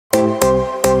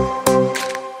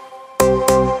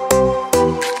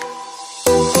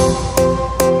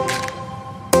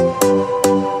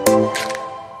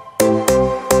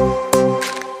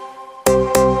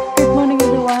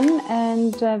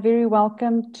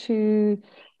welcome to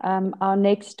our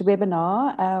next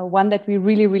webinar, one that we're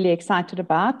really excited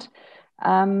about.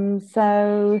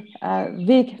 Very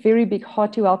big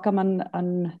hearty welcome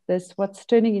on this, what's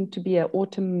turning into be an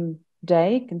autumn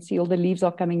day. You can see all the leaves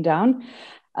are coming down.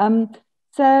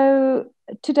 So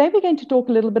today we're going to talk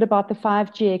a little bit about the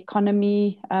 5G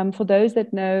economy. For those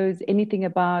that knows anything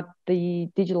about the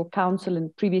Digital Council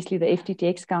and previously the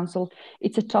FTTX Council,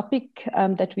 it's a topic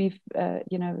that we've,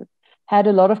 had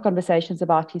a lot of conversations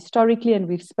about historically, and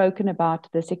we've spoken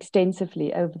about this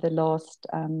extensively over the last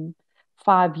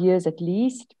 5 years at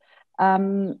least.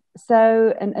 And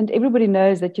everybody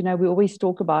knows that, we always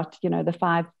talk about, the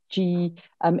 5G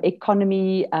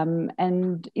economy.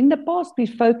 And in the past, we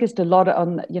focused a lot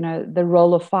on, the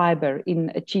role of fiber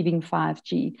in achieving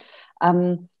 5G.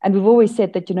 And we've always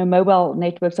said that, mobile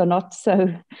networks are not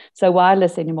so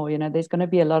wireless anymore. There's going to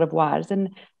be a lot of wires.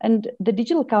 And the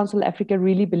Digital Council Africa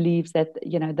really believes that,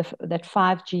 that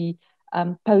 5G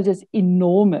poses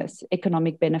enormous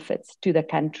economic benefits to the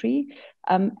country,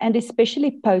 and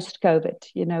especially post-COVID.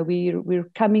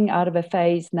 We're coming out of a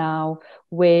phase now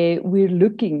where we're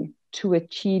looking to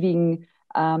achieving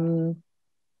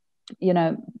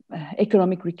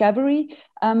economic recovery.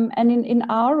 And in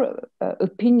our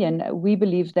opinion, we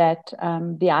believe that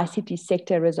the ICT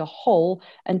sector as a whole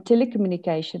and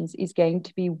telecommunications is going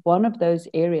to be one of those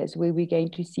areas where we're going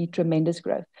to see tremendous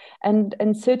growth. And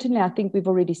certainly, I think we've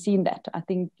already seen that. I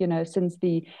think, since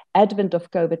the advent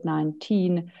of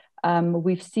COVID-19,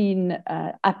 we've seen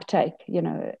uptake,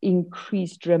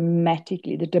 increase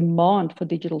dramatically. The demand for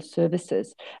digital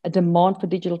services, a demand for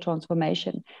digital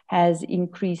transformation has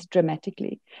increased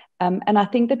dramatically. And I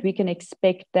think that we can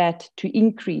expect that to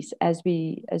increase as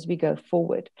we go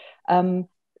forward.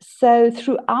 So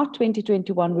throughout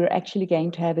 2021, we're actually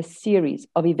going to have a series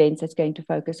of events that's going to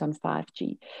focus on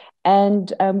 5G.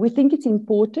 And we think it's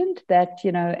important that,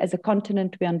 as a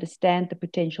continent, we understand the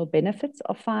potential benefits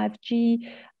of 5G,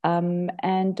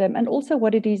 and also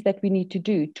what it is that we need to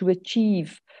do to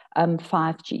achieve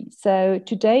 5G. So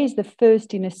today is the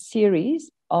first in a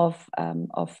series of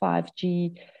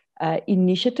 5G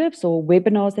initiatives or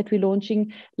webinars that we're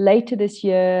launching. Later this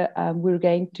year, we're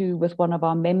going to, with one of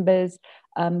our members,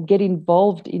 get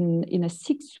involved in a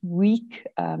 6-week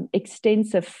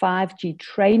extensive 5G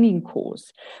training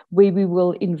course where we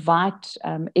will invite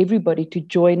everybody to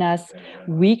join us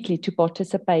weekly to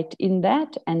participate in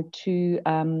that and to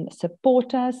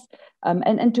support us,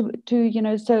 and to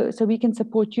so we can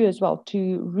support you as well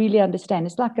to really understand.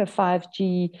 It's like a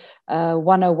 5G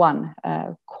 101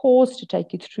 course to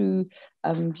take you through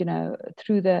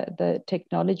through the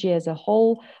technology as a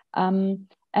whole.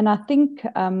 And I think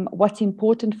what's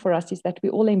important for us is that we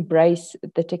all embrace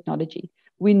the technology.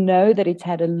 We know that it's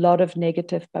had a lot of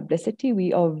negative publicity.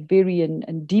 We are very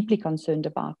and deeply concerned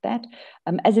about that.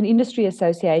 As an industry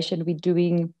association, we're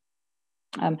doing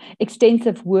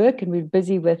extensive work, and we're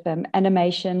busy with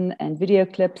animation and video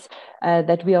clips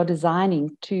that we are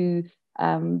designing to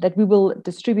that we will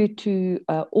distribute to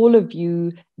all of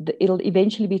you. It'll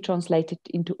eventually be translated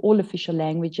into all official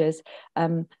languages,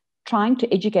 trying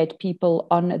to educate people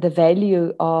on the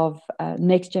value of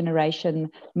next generation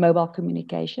mobile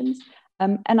communications.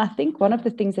 And I think one of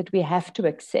the things that we have to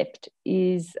accept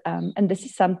is, and this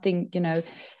is something,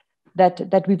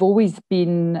 that we've always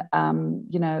been,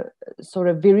 sort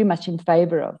of very much in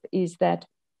favor of, is that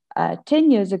 10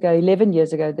 years ago, 11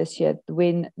 years ago this year,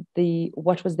 when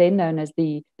what was then known as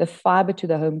the Fiber to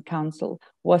the Home Council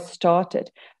was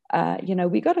started,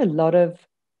 we got a lot of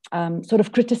sort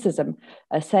of criticism,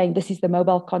 saying this is the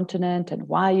mobile continent and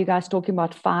why are you guys talking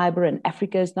about fiber, and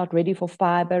Africa is not ready for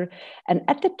fiber. And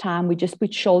at the time, we just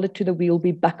put shoulder to the wheel,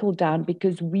 we buckled down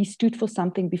because we stood for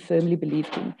something we firmly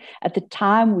believed in. At the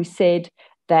time, we said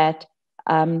that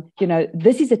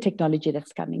this is a technology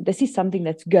that's coming. This is something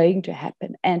that's going to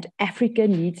happen, and Africa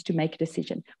needs to make a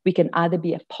decision. We can either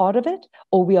be a part of it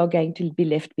or we are going to be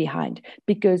left behind,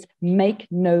 because make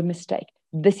no mistake,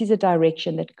 this is a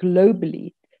direction that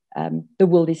globally the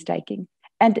world is taking.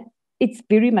 And it's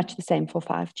very much the same for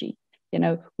 5G.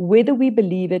 Whether we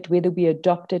believe it, whether we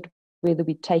adopt it, whether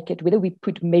we take it, whether we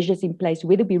put measures in place,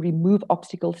 whether we remove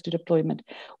obstacles to deployment,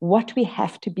 what we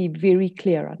have to be very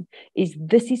clear on is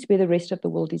this is where the rest of the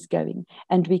world is going.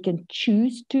 And we can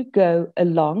choose to go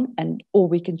along, or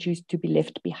we can choose to be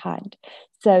left behind.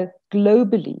 So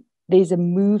globally, there's a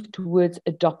move towards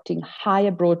adopting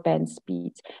higher broadband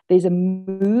speeds. There's a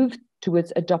move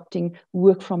towards adopting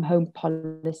work from home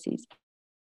policies.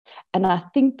 And I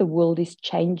think the world is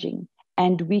changing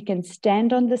and we can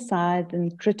stand on the side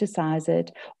and criticize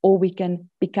it, or we can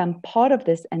become part of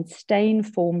this and stay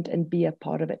informed and be a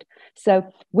part of it. So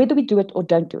whether we do it or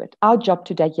don't do it, our job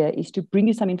today here is to bring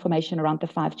you some information around the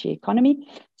 5G economy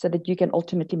so that you can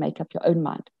ultimately make up your own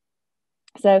mind.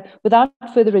 So without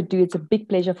further ado, it's a big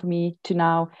pleasure for me to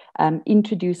now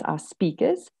introduce our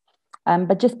speakers.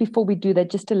 But just before we do that,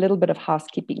 just a little bit of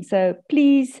housekeeping. So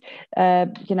please,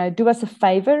 do us a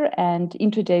favor and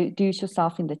introduce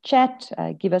yourself in the chat.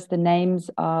 Give us the names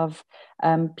of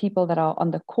people that are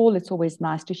on the call. It's always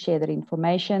nice to share that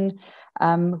information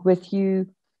with you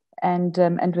and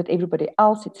with everybody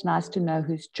else. It's nice to know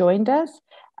who's joined us.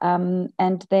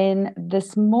 And then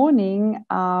this morning,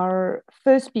 our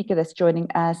first speaker that's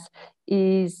joining us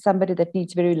is somebody that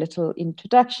needs very little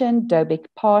introduction. Dobek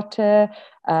Parter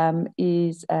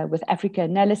is with Africa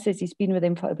Analysis. He's been with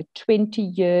them for over 20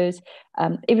 years.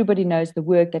 Everybody knows the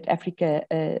work that Africa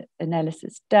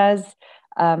Analysis does.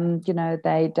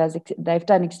 They've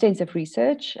done extensive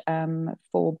research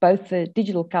for both the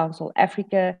Digital Council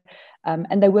Africa,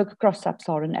 and they work across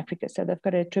sub-Saharan Africa. So they've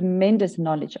got a tremendous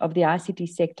knowledge of the ICT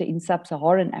sector in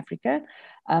sub-Saharan Africa.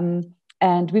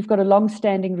 And we've got a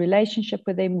long-standing relationship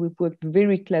with them. We've worked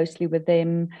very closely with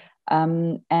them.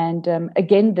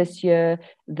 Again, this year,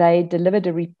 they delivered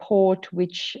a report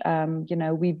which,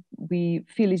 we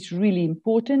feel is really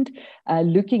important,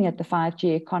 looking at the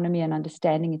 5G economy and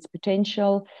understanding its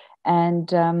potential.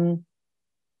 And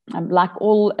like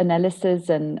all analysis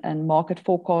and market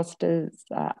forecasters,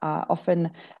 I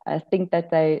often think that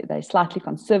they're slightly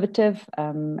conservative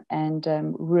and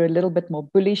we're a little bit more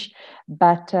bullish.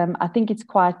 But I think it's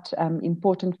quite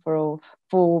important for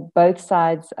both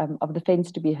sides of the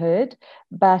fence to be heard.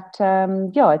 But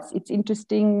it's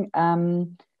interesting.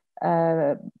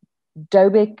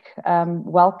 Dobek,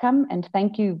 welcome, and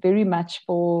thank you very much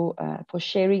for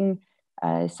sharing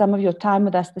some of your time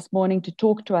with us this morning to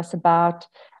talk to us about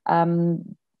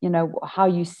how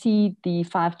you see the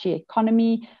 5G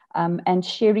economy and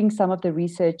sharing some of the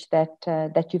research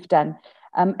that you've done.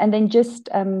 And then just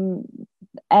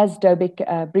as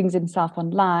Dobek brings himself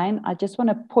online, I just want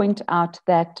to point out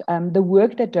that the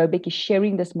work that Dobek is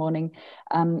sharing this morning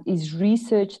is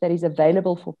research that is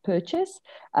available for purchase.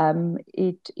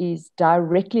 It is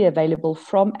directly available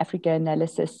from Africa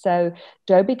Analysis. So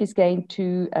Dobek is going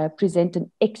to present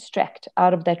an extract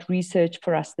out of that research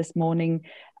for us this morning,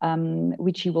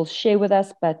 which he will share with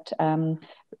us. But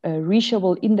Risha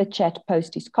will in the chat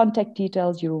post his contact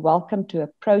details. You're welcome to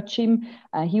approach him.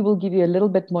 He will give you a little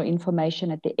bit more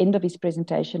information at the end of his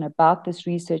presentation about this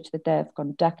research that they have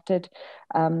conducted.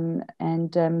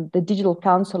 The Digital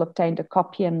Council obtained a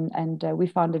copy and we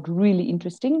found it really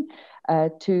interesting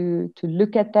to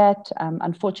look at that.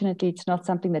 Unfortunately, it's not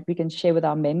something that we can share with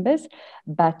our members,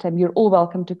 but you're all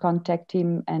welcome to contact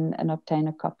him and obtain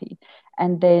a copy.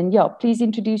 And then, please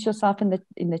introduce yourself in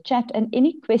the chat, and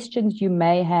any questions you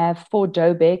may have for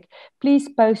Dobek, please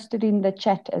post it in the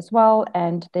chat as well.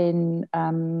 And then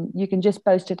you can just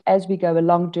post it as we go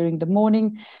along during the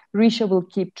morning. Risha will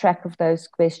keep track of those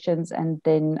questions and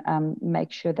then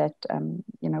make sure that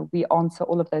we answer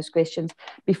all of those questions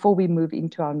before we move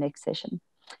into our next session.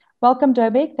 Welcome,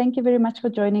 Dobek. Thank you very much for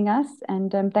joining us,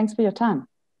 and thanks for your time.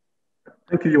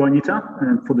 Thank you, Juanita,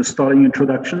 for the starting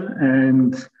introduction.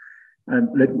 And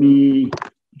let me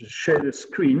just share the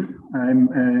screen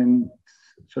and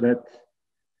so that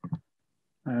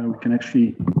we can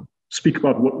actually speak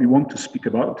about what we want to speak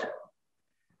about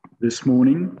this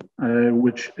morning,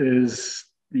 which is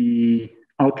the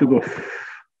outlook of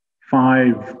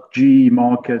 5G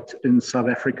market in South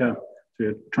Africa. So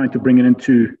we're trying to bring it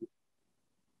into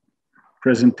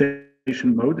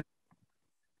presentation mode.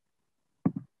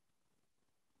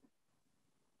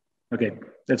 Okay,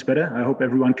 that's better. I hope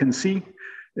everyone can see.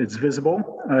 It's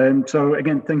visible. So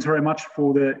again, thanks very much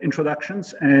for the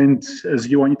introductions. And as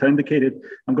Juanita indicated,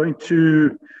 I'm going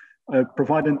to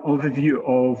provide an overview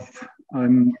of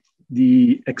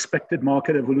the expected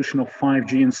market evolution of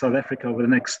 5G in South Africa over the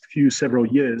next several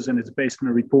years. And it's based on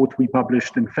a report we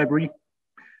published in February.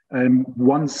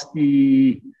 Once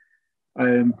the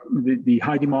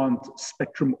high demand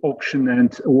spectrum auction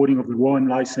and awarding of the ROAN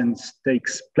license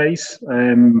takes place,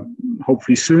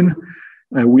 hopefully soon,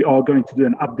 we are going to do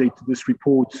an update to this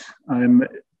report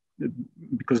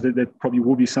because there probably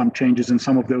will be some changes in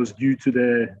some of those due to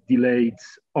the delayed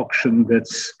auction that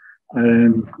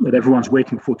everyone's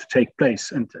waiting for to take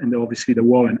place, and obviously the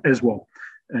ROAN as well.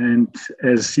 And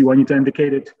as Juanita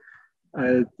indicated,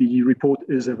 the report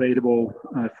is available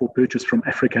for purchase from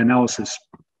Africa Analysis.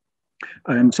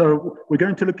 So we're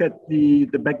going to look at the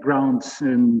backgrounds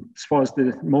and as far as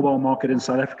the mobile market in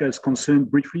South Africa is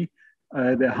concerned briefly.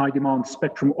 the high demand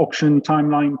spectrum auction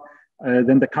timeline,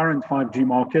 then the current 5G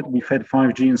market. We've had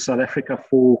 5G in South Africa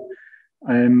for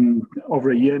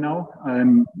over a year now.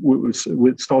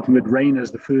 We're starting with Rain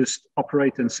as the first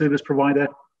operator and service provider,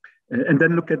 and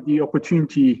then look at the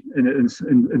opportunity in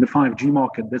the 5G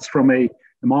market. That's from a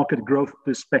market growth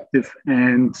perspective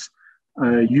and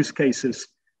use cases.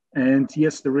 And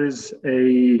yes, there is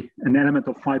an element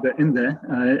of fiber in there,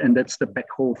 and that's the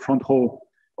backhaul, front haul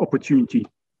opportunity.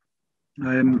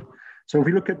 So if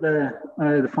we look at the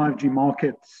 5G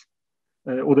market,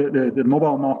 or the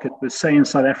mobile market, per se, in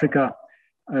South Africa,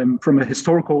 from a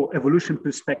historical evolution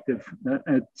perspective,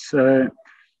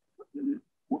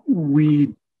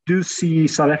 we do see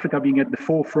South Africa being at the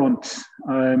forefront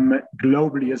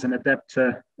globally as an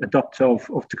adapter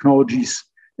of technologies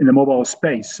in the mobile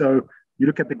space. So you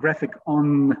look at the graphic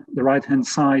on the right-hand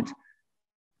side,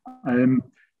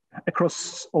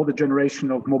 across all the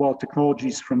generation of mobile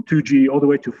technologies from 2G all the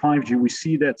way to 5G, we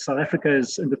see that South Africa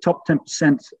is in the top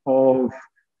 10% of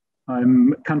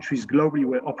countries globally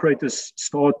where operators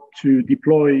start to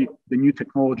deploy the new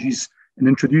technologies and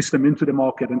introduce them into the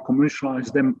market and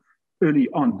commercialize them early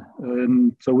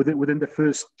on. So within the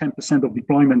first 10% of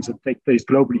deployments that take place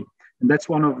globally. And that's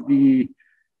one of the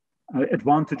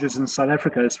advantages in South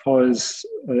Africa as far as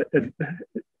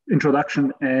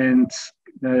introduction and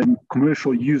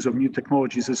commercial use of new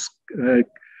technologies is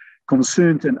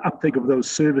concerned, and uptake of those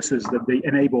services that they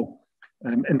enable.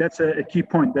 And that's a key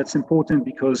point. That's important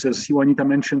because, as Juanita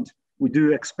mentioned, we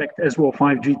do expect as well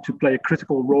 5G to play a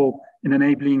critical role in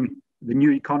enabling the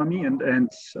new economy and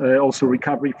also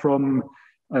recovery from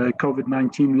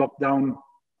COVID-19 lockdown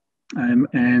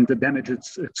and the damage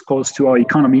it's caused to our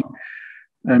economy.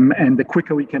 And the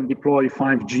quicker we can deploy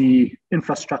 5G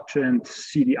infrastructure and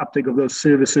see the uptake of those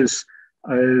services,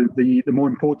 the more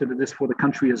important it is for the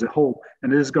country as a whole.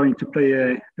 And it is going to play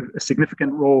a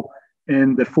significant role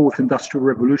in the fourth industrial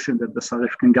revolution that the South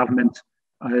African government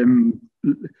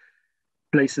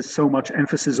places so much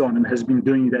emphasis on and has been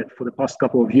doing that for the past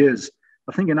couple of years.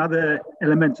 I think another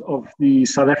element of the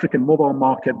South African mobile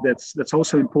market that's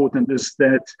also important is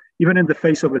that even in the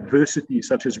face of adversity,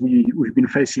 such as we've been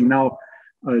facing now,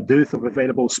 dearth of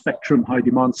available spectrum, high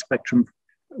demand spectrum,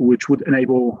 which would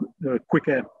enable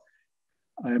quicker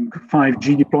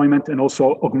 5G deployment and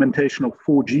also augmentation of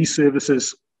 4G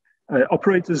services,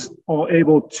 operators are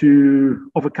able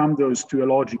to overcome those to a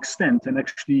large extent and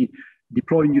actually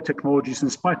deploy new technologies in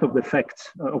spite of the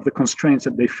fact of the constraints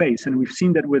that they face. And we've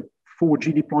seen that with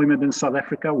 4G deployment in South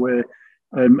Africa, where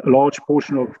a large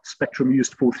portion of spectrum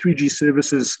used for 3G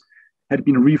services had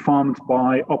been refarmed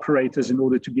by operators in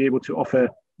order to be able to offer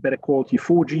better quality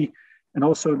 4G. And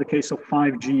also in the case of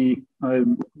 5G,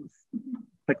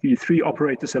 effectively 3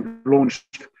 operators have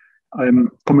launched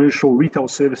commercial retail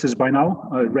services by now,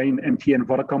 Rain, MTN,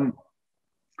 Vodacom.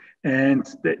 And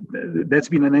that's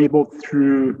been enabled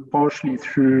partially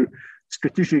through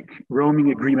strategic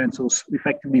roaming agreements, or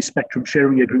effectively spectrum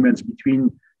sharing agreements between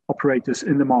operators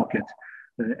in the market.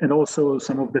 And also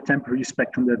some of the temporary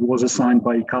spectrum that was assigned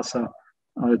by ICASA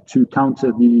to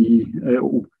counter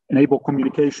enable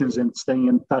communications and staying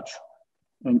in touch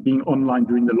and being online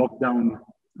during the lockdown,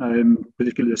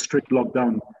 particularly a strict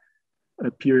lockdown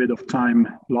period of time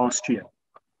last year.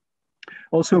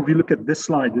 Also, if we look at this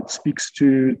slide, it speaks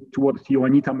to what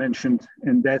Juanita mentioned,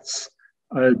 and that's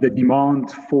the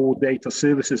demand for data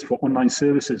services, for online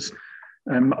services.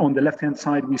 On the left-hand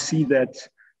side, we see that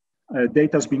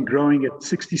data has been growing at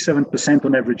 67%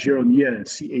 on average year-on-year,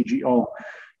 CAGR,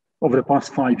 over the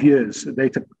past 5 years.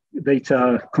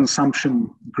 Data consumption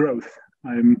growth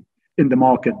in the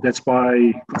market. That's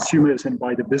by consumers and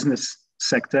by the business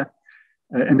sector.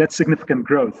 And that's significant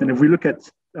growth. And if we look at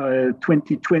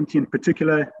 2020 in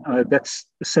particular, that's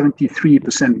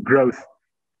 73% growth,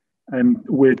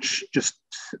 which just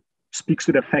speaks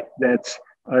to the fact that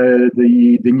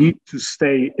the need to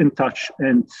stay in touch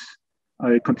and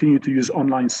continue to use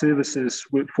online services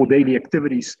for daily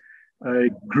activities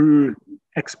grew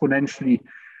exponentially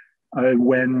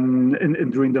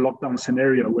during the lockdown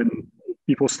scenario, when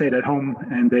people stayed at home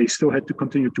and they still had to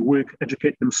continue to work,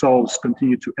 educate themselves,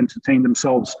 continue to entertain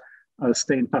themselves,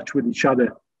 stay in touch with each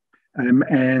other.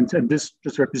 And this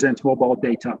just represents mobile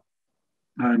data.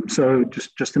 So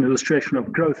just an illustration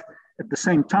of growth. At the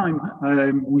same time,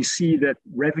 we see that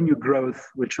revenue growth,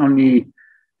 which only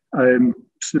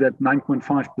stood at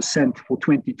 9.5% for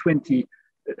 2020,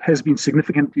 has been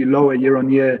significantly lower year on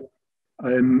year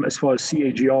as far as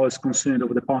CAGR is concerned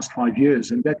over the past 5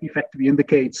 years. And that effectively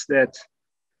indicates that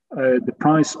the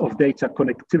price of data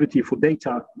connectivity for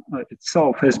data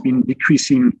itself has been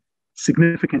decreasing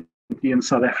significantly in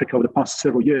South Africa over the past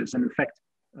several years. And in fact,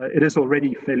 it is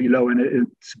already fairly low, and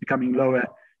it's becoming lower,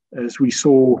 as we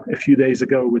saw a few days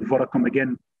ago with Vodacom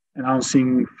again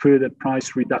announcing further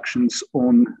price reductions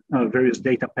on various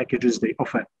data packages they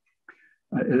offer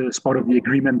as part of the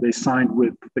agreement they signed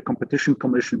with the Competition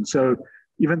Commission. So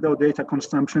even though data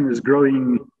consumption is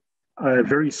growing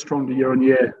very strongly year on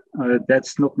year,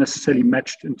 that's not necessarily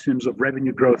matched in terms of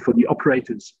revenue growth for the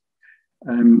operators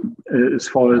as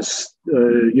far as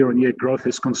year on year growth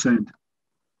is concerned.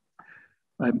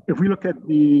 If we look at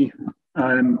the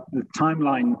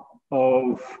timeline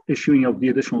of issuing of the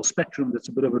additional spectrum, that's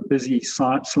a bit of a busy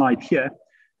slide here,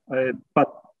 but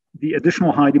the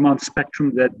additional high demand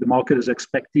spectrum that the market is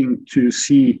expecting to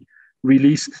see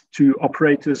released to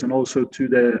operators and also to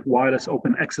the wireless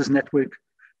open access network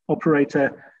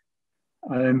operator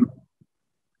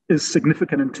is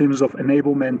significant in terms of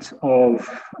enablement of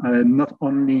not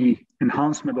only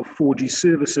enhancement of 4G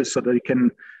services so that they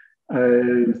can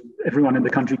everyone in the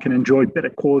country can enjoy better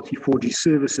quality 4G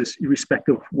services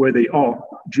irrespective of where they are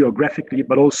geographically,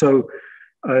 but also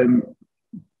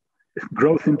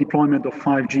growth in deployment of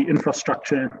 5G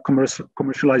infrastructure,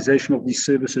 commercialization of these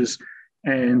services,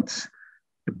 and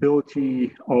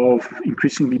ability of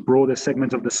increasingly broader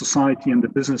segments of the society and the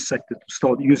business sector to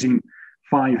start using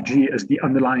 5G as the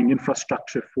underlying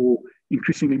infrastructure for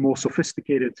increasingly more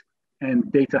sophisticated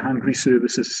and data-hungry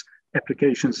services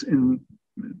applications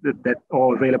that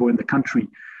are available in the country.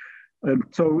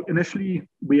 So initially,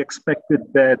 we expected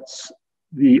that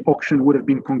the auction would have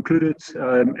been concluded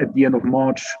at the end of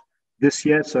March this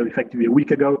year, so effectively a week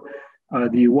ago.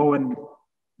 The WOAN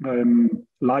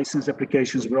license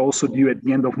applications were also due at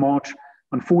the end of March.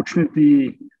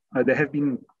 Unfortunately, there have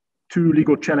been two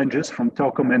legal challenges from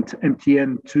Telkom and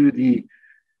MTN to the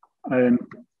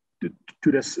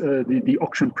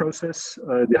auction process,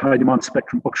 the high demand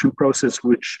spectrum auction process,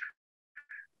 which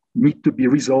need to be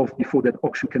resolved before that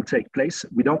auction can take place.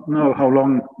 We don't know how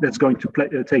long that's going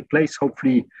to take place.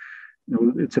 Hopefully,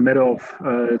 it's a matter of,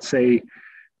 let's say,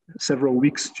 several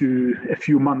weeks to a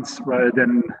few months rather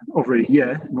than over a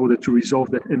year in order to resolve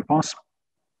that impasse.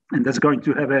 And that's going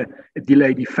to have a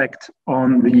delayed effect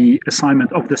on the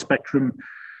assignment of the spectrum,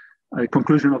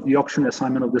 conclusion of the auction,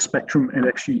 assignment of the spectrum, and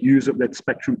actually use of that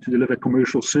spectrum to deliver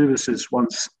commercial services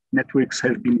once networks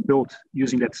have been built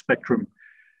using that spectrum.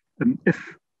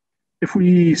 If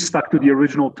we stuck to the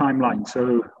original timeline,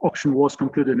 so auction was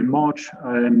concluded in March,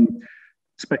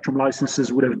 spectrum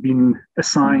licenses would have been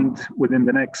assigned within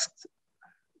the next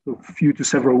few to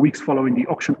several weeks following the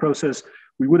auction process.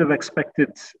 We would have expected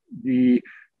the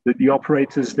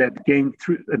operators that gained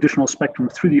additional spectrum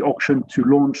through the auction to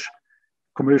launch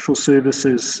commercial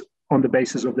services on the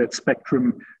basis of that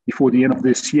spectrum before the end of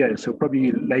this year. So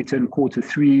probably later in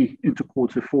Q3 into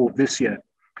Q4 of this year.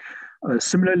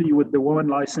 Similarly with the WOAN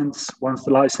license, once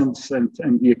the license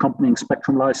and the accompanying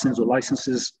spectrum license or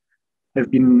licenses have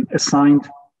been assigned,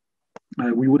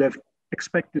 we would have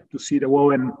expected to see the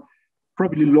WOAN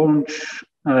probably launch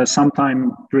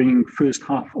sometime during first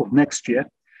half of next year.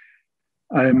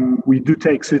 We do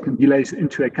take certain delays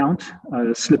into account,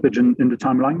 slippage in the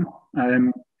timeline.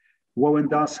 WOAN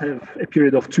does have a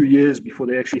period of 2 years before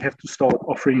they actually have to start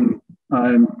offering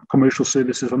commercial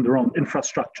services on their own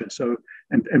infrastructure. So,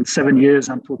 and 7 years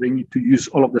until they need to use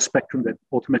all of the spectrum that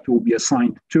ultimately will be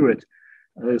assigned to it.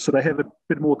 So they have a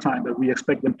bit more time, but we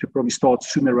expect them to probably start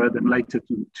sooner rather than later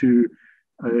to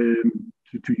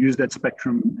use that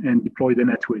spectrum and deploy the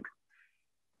network.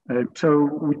 So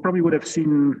we probably would have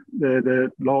seen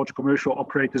the large commercial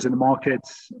operators in the market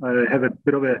have a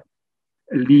bit of a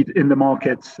lead in the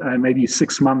market, maybe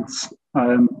 6 months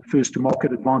first to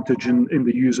market advantage in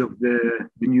the use of the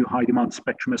new high demand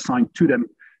spectrum assigned to them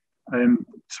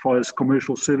as far as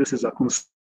commercial services are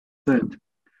concerned.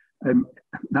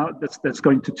 Now that's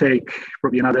going to take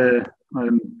probably another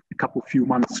few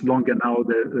months longer now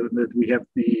that we have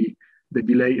the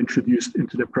delay introduced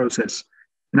into the process.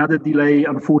 Another delay,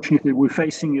 unfortunately, we're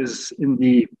facing is in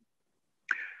the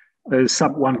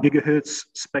sub 1 gigahertz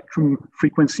spectrum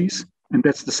frequencies, and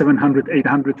that's the 700,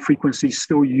 800 frequencies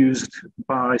still used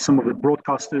by some of the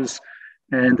broadcasters.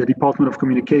 And the Department of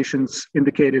Communications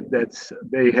indicated that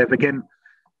they have again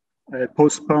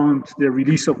postponed the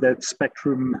release of that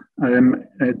spectrum.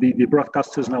 The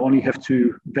broadcasters now only have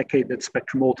to vacate that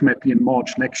spectrum ultimately in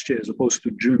March next year as opposed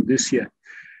to June this year.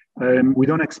 We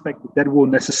don't expect that will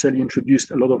necessarily introduce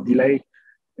a lot of delay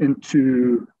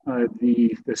into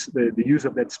the use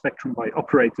of that spectrum by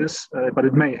operators, but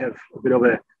it may have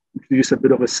introduce a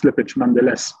bit of a slippage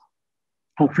nonetheless.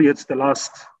 Hopefully it's the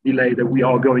last delay that we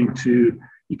are going to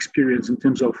experience in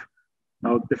terms of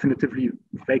now definitively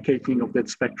vacating of that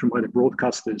spectrum by the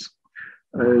broadcasters.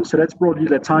 So that's broadly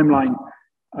the timeline.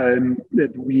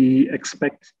 that we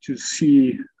expect to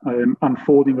see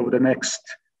unfolding over the next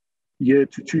year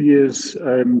to 2 years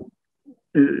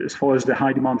as far as the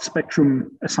high demand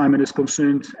spectrum assignment is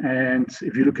concerned. And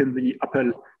if you look in the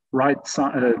upper left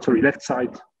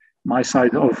side, my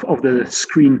side of the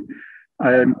screen,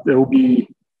 there will be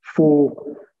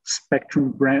 4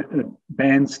 spectrum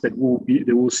bands that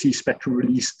will see spectrum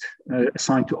released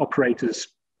assigned to operators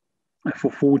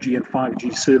for 4G and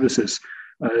 5G services.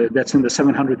 That's in the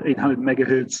 700, 800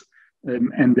 megahertz,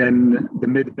 and then the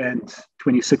mid-band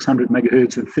 2600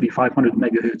 megahertz and 3500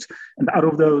 megahertz. And out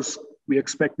of those, we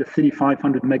expect the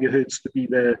 3500 megahertz to be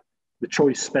the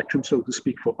choice spectrum, so to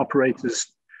speak, for operators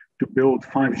to build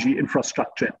 5G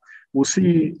infrastructure. We'll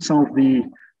see some of the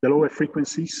lower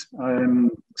frequencies,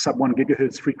 sub 1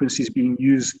 gigahertz frequencies being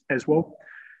used as well.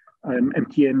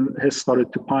 MTN has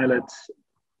started to pilot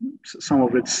some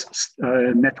of its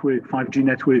network, 5G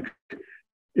network,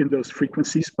 in those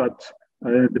frequencies, but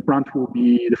the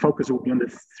focus will be on the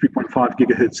 3.5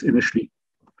 gigahertz initially.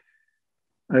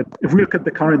 If we look at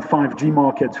the current 5G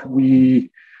market, the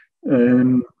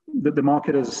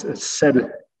market, as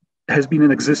said, has been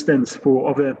in existence for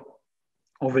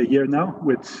over a year now,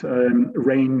 with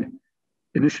Rain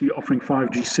initially offering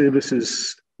 5G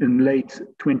services in late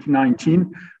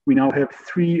 2019. We now have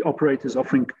 3 operators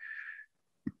offering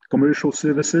commercial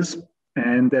services,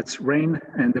 and that's Rain,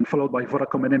 and then followed by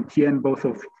Vodacom and MTN. Both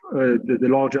of the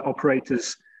larger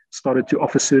operators started to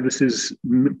offer services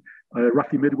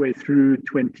roughly midway through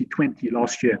 2020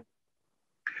 last year.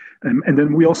 And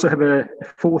then we also have a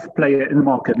 4th player in the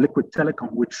market, Liquid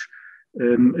Telecom, which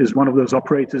is one of those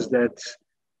operators that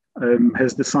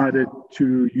has decided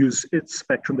to use its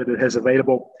spectrum that it has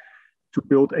available to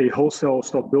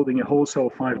start building a wholesale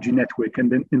 5G network,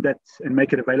 and then and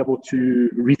make it available to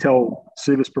retail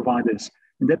service providers.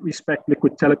 In that respect,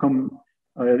 Liquid Telecom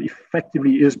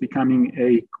effectively is becoming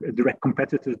a direct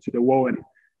competitor to the WOAN,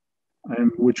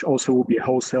 which also will be a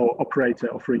wholesale operator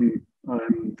offering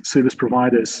service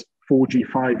providers 4G,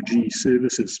 5G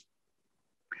services.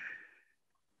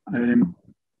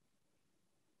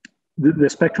 The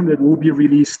spectrum that will be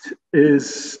released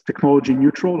is technology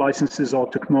neutral. Licenses are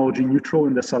technology neutral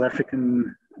in the South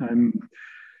African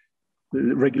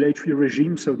regulatory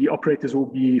regime. So the operators will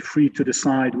be free to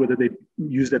decide whether they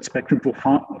use that spectrum for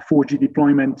 4G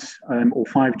deployment or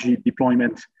 5G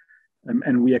deployment.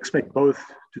 And we expect both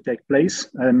to take place.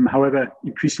 However,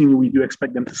 increasingly, we do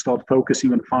expect them to start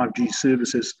focusing on 5G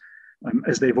services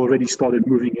as they've already started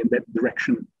moving in that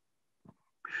direction.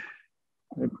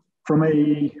 From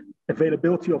a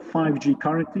availability of 5G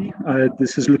currently,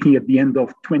 this is looking at the end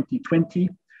of 2020.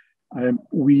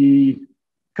 We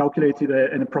calculated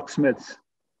an approximate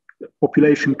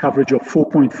population coverage of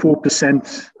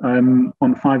 4.4%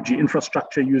 on 5G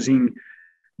infrastructure using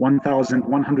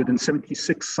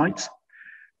 1,176 sites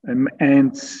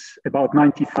and about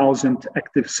 90,000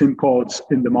 active SIM cards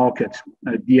in the market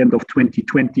at the end of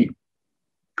 2020.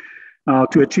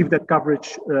 To achieve that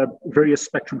coverage, various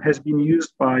spectrum has been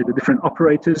used by the different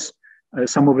operators.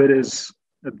 Some of it is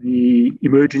the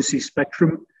emergency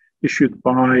spectrum issued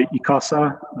by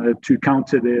ICASA to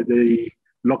counter the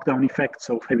lockdown effects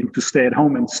of having to stay at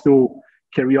home and still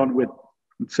carry on with,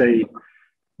 let's say,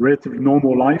 relatively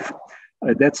normal life.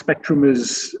 That spectrum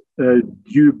is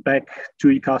due back to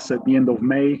ICASA at the end of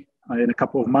May in a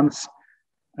couple of months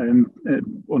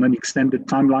on an extended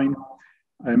timeline.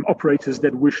 Operators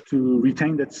that wish to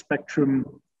retain that spectrum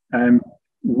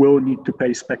will need to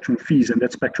pay spectrum fees, and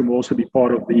that spectrum will also be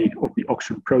part of the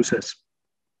auction process.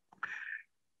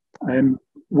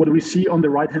 What we see on the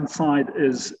right-hand side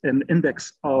is an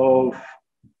index of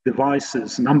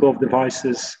devices, number of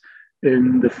devices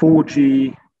in the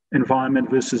 4G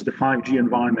environment versus the 5G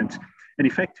environment. And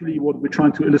effectively, what we're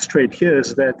trying to illustrate here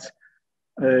is that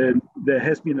there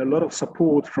has been a lot of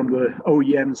support from the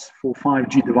OEMs for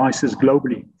 5G devices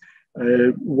globally.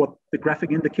 What the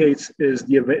graphic indicates is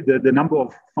the number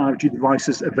of 5G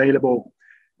devices available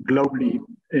globally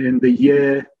in the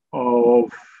year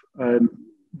of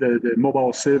the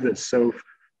mobile service, so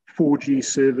 4G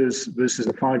service versus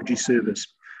the 5G service.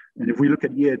 And if we look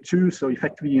at year 2, so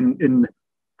effectively in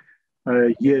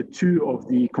year 2 of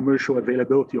the commercial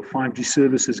availability of 5G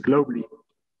services globally,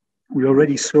 we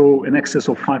already saw an excess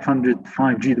of 500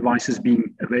 5G devices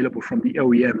being available from the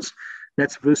OEMs.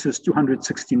 That's versus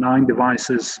 269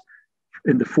 devices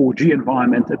in the 4G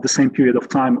environment at the same period of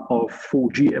time of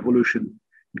 4G evolution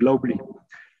globally.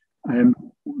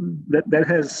 That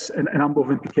has a number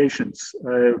of implications.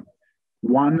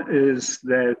 One is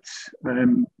that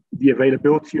the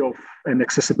availability of and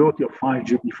accessibility of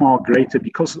 5G will be far greater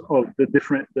because of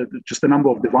just the number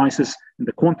of devices and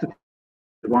the quantity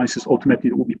devices ultimately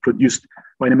that will be produced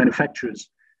by the manufacturers.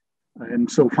 And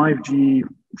so 5G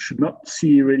should not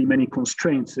see really many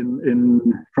constraints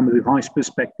from a device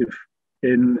perspective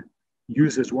in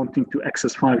users wanting to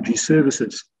access 5G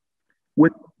services.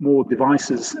 With more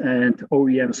devices and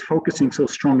OEMs focusing so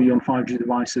strongly on 5G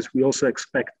devices, we also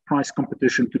expect price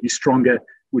competition to be stronger,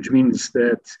 which means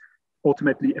that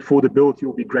ultimately affordability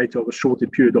will be greater over a shorter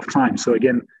period of time. So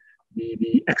again,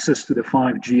 the access to the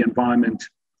 5G environment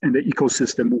and the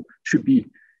ecosystem should be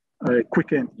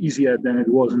quicker and easier than it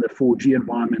was in the 4G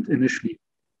environment initially.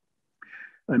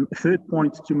 A third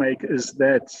point to make is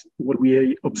that what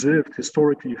we observed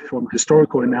historically from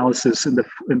historical analysis in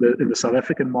the South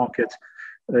African market,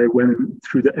 when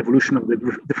through the evolution of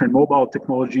the different mobile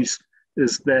technologies,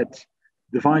 is that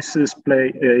devices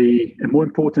play a more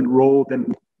important role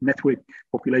than network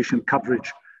population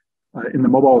coverage in the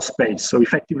mobile space. So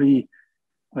effectively,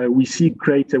 we've seen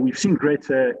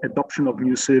greater adoption of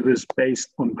new servers based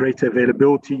on greater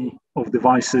availability of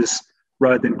devices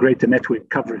rather than greater network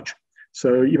coverage.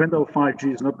 So even though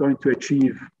 5G is not going to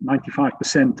achieve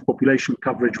 95% population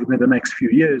coverage within the next few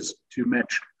years to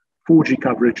match 4G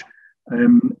coverage,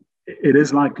 it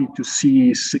is likely to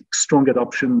see strong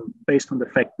adoption based on the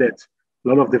fact that a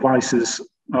lot of devices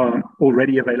are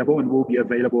already available and will be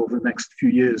available over the next few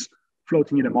years,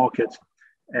 floating in the market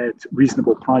at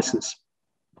reasonable prices.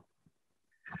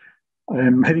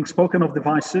 Having spoken of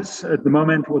devices, at the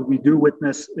moment, what we do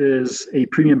witness is a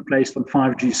premium placed on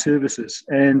 5G services.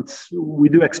 And we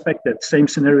do expect that same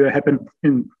scenario happened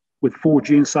with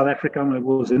 4G in South Africa. It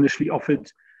was initially offered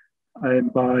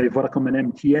by Vodacom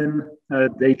and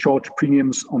MTN. They charge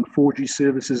premiums on 4G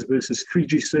services versus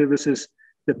 3G services.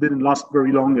 That didn't last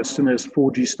very long. As soon as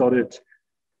 4G started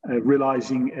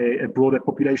realizing a broader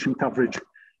population coverage,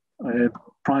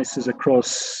 prices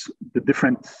across the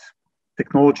different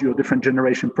technology or different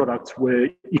generation products were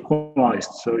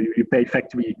equalized. So you pay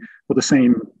effectively for the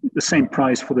same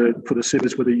price for the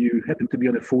service, whether you happen to be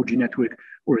on a 4G network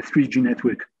or a 3G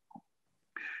network.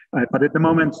 But at the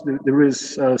moment, there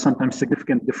is sometimes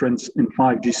significant difference in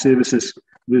 5G services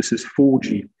versus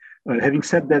 4G. Having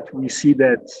said that, we see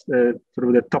that sort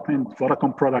of the top-end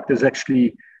Vodacom product is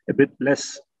actually a bit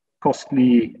less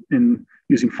costly in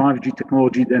using 5G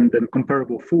technology than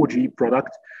comparable 4G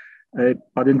product.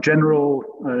 But in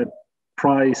general,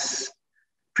 price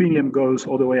premium goes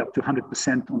all the way up to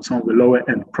 100% on some of the lower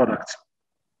end products.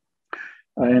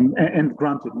 And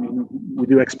granted, I mean, we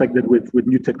do expect that with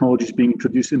new technologies being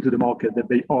introduced into the market, that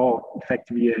they are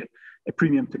effectively a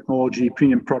premium technology,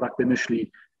 premium product initially,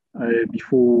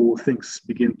 before things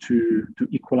begin to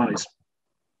equalize.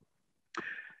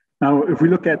 Now, if we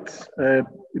look at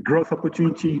growth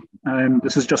opportunity,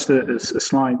 this is just a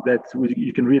slide that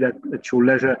you can read at your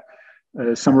leisure,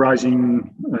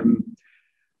 summarizing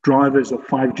drivers of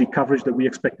 5G coverage that we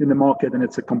expect in the market, and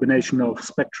it's a combination of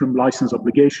spectrum license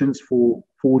obligations for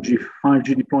 4G,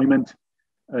 5G deployment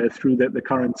through the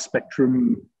current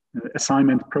spectrum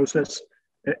assignment process,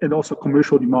 and also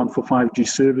commercial demand for 5G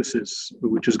services,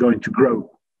 which is going to grow.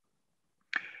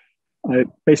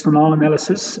 Based on our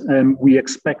analysis, we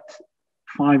expect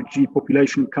 5G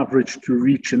population coverage to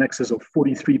reach in excess of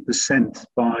 43%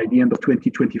 by the end of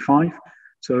 2025.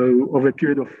 So over a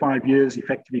period of 5 years,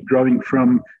 effectively growing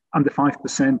from under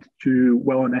 5% to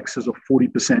well in excess of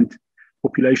 40%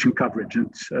 population coverage.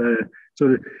 And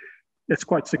so that's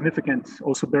quite significant,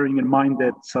 also bearing in mind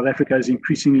that South Africa is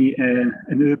increasingly an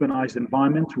urbanized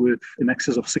environment with in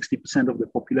excess of 60% of the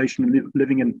population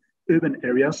living in urban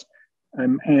areas.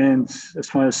 And as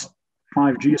far as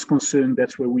 5G is concerned,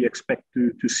 that's where we expect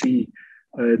to see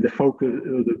the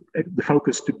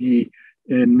focus to be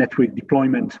in network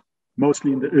deployment,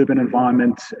 mostly in the urban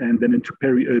environment and then into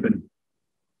peri-urban.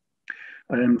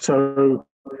 So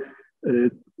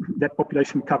that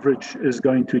population coverage is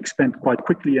going to expand quite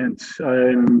quickly, and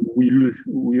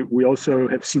we also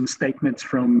have seen statements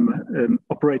from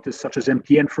operators such as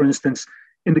MTN, for instance,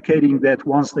 indicating that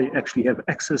once they actually have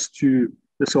access to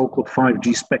the so-called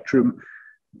 5G spectrum,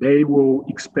 they will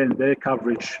expand their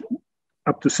coverage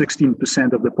up to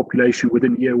 16% of the population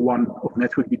within year one of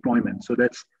network deployment. So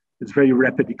it's very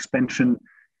rapid expansion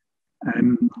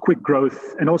and quick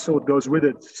growth, and also it goes with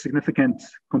it significant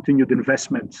continued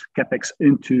investment, CapEx,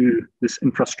 into this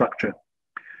infrastructure.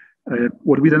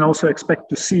 What we then also expect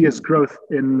to see is growth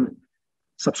in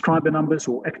subscriber numbers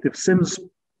or active SIMs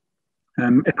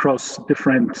across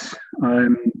different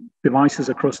devices,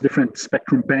 across different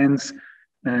spectrum bands.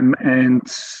 And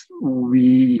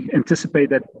we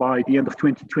anticipate that by the end of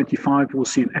 2025, we'll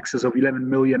see an excess of 11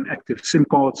 million active SIM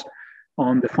cards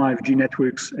on the 5G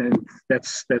networks, and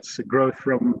that's a growth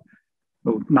from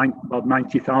about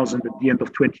 90,000 at the end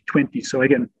of 2020. So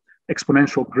again,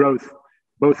 exponential growth,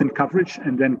 both in coverage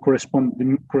and then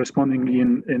correspondingly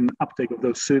in uptake of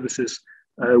those services,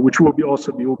 which will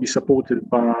be supported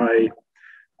by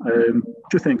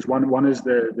two things. One is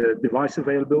the device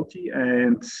availability,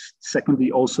 and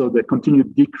secondly, also the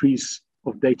continued decrease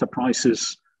of data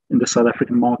prices in the South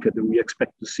African market that we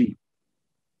expect to see,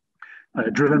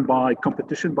 driven by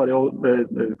competition, but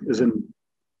as in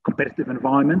competitive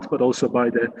environment, but also by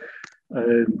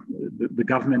the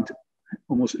government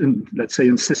almost let's say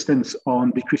insistence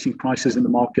on decreasing prices in the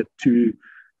market to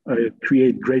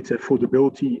create greater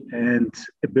affordability and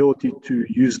ability to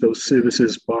use those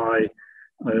services by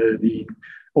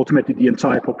ultimately the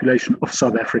entire population of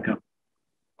South Africa.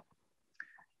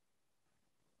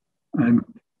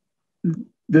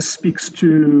 This speaks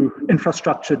to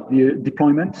infrastructure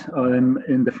deployment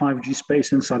in the 5G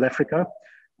space in South Africa.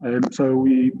 So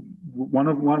one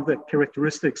of the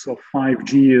characteristics of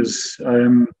 5G is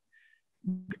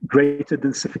greater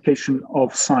densification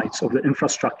of sites, of the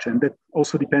infrastructure, and that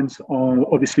also depends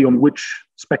obviously on which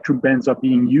spectrum bands are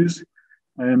being used.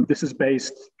 This is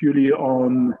based purely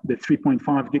on the 3.5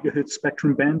 gigahertz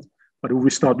spectrum band, but if we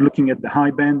start looking at the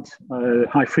high band,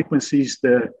 high frequencies,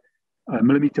 the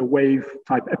millimeter wave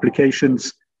type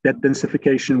applications, that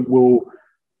densification will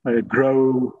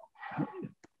grow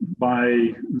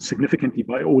significantly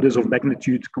by orders of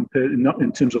magnitude compared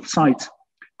in terms of sites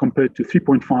compared to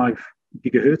 3.5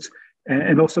 gigahertz.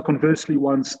 And also conversely,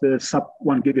 once the sub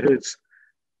 1 gigahertz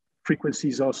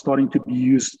frequencies are starting to be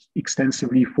used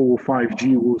extensively for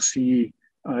 5G, we'll see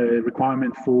a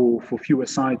requirement for fewer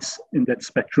sites in that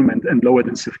spectrum and lower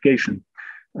densification.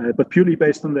 But purely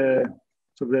based on the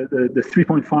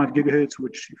 3.5 gigahertz,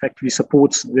 which effectively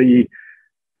supports the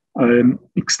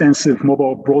extensive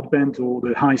mobile broadband or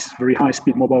the very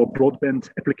high-speed mobile broadband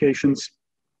applications,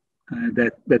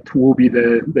 that will be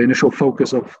the initial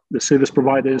focus of the service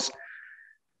providers.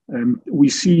 We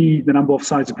see the number of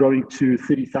sites growing to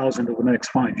 30,000 over the next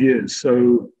 5 years.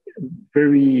 So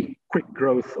very quick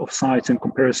growth of sites in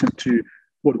comparison to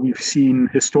what we've seen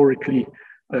historically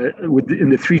in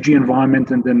the 3G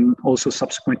environment and then also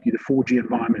subsequently the 4G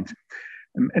environment.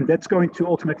 And that's going to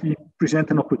ultimately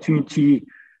present an opportunity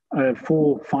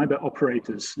for fiber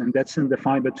operators, and that's in the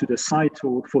fiber to the site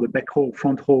or for the backhaul,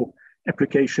 front haul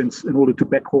applications in order to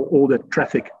backhaul all the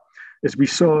traffic. As we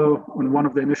saw on one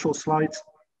of the initial slides,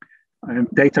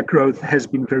 data growth has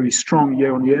been very strong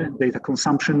year on year, data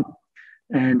consumption,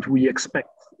 and we expect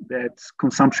that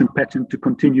consumption pattern to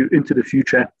continue into the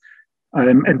future.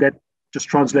 And that just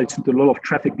translates into a lot of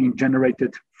traffic being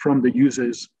generated from the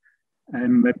users,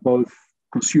 both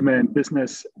consumer and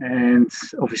business. And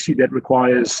obviously that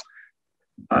requires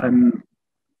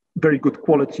very good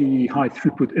quality, high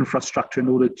throughput infrastructure in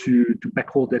order to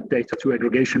backhaul that data to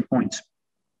aggregation points.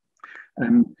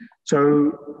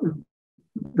 So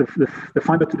the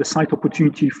fiber to the site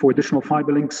opportunity for additional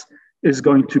fiber links is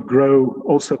going to grow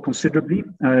also considerably.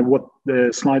 What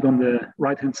the slide on the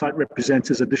right-hand side represents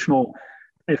is additional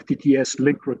FTTS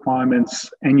link requirements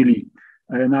annually.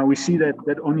 Now we see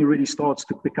that only really starts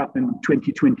to pick up in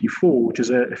 2024, which is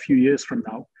a few years from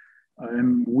now.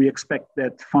 We expect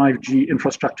that 5G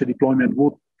infrastructure deployment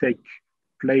will take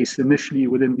place initially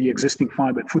within the existing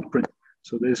fiber footprint.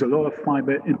 So there's a lot of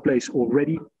fiber in place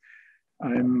already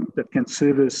that can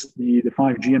service the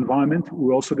 5G environment.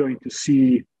 We're also going to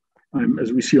see,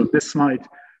 as we see on this slide,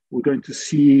 we're going to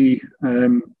see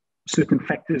certain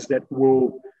factors that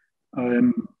will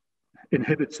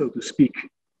inhibit, so to speak,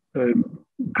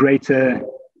 greater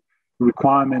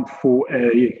requirement for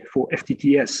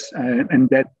FTTS, and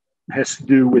that has to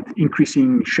do with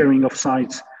increasing sharing of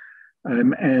sites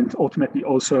and ultimately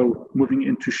also moving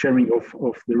into sharing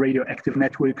of the radioactive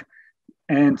network,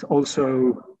 and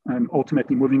also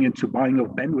ultimately moving into buying of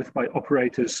bandwidth by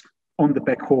operators on the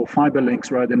backhaul fiber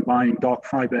links rather than buying dark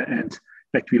fiber and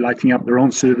actually lighting up their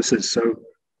own services. So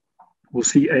we'll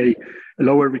see a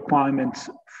lower requirement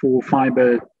for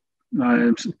fiber,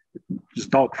 just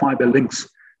dark fiber links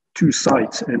to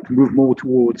sites, and move more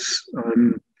towards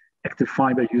active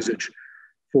fiber usage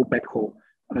for backhaul.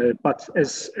 But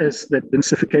as the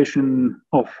densification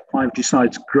of 5G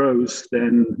sites grows,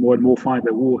 then more and more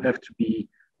fiber will have to be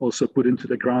also put into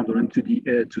the ground or into the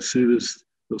air to service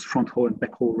those front haul and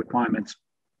backhaul requirements.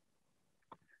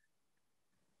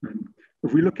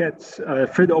 If we look at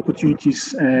further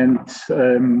opportunities and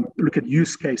look at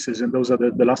use cases, and those are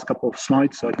the last couple of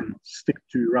slides, so I can stick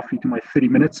to roughly to my 30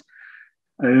 minutes.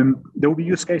 There will be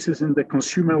use cases in the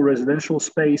consumer residential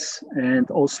space and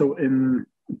also in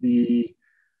the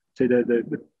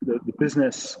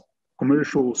business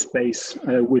commercial space,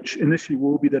 which initially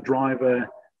will be the driver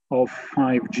of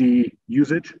 5G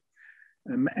usage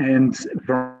and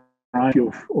variety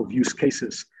of use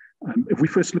cases. If we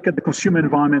first look at the consumer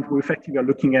environment, we effectively are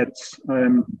looking at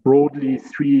broadly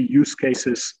three use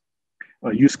cases,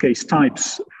 use case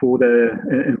types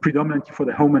and predominantly for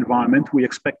the home environment. We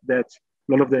expect that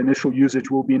a lot of the initial usage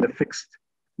will be in a fixed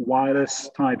wireless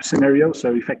type scenario.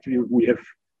 So effectively we have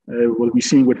what we're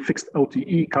seeing with fixed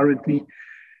LTE currently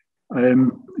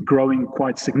growing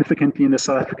quite significantly in the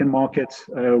South African market.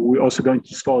 We're also going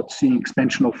to start seeing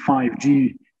expansion of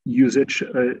 5G usage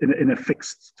in a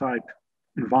fixed type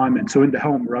environment. So in the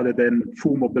home rather than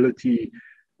full mobility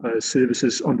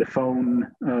services on the phone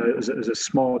as a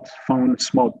smartphone,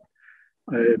 smart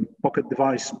pocket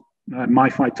device,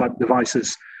 MiFi type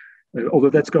devices,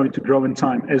 although that's going to grow in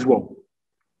time as well.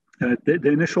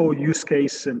 The initial use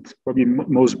case and probably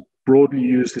most broadly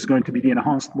used is going to be the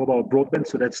enhanced mobile broadband.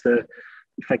 So that's the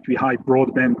effectively high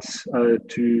broadband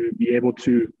to be able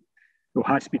to, or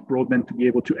high-speed broadband to be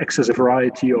able to access a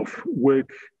variety of work,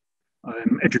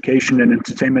 education and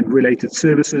entertainment related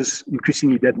services.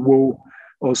 Increasingly that will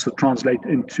also translate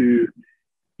into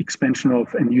expansion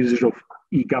of and usage of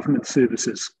e-government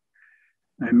services.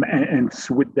 And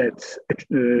with that,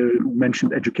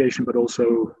 mentioned education, but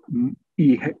also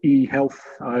e-health,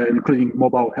 including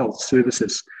mobile health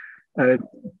services.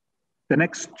 The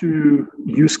next two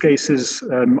use cases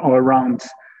are around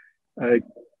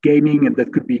gaming, and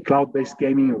that could be cloud-based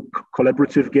gaming or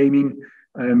collaborative gaming.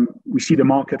 We see the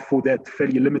market for that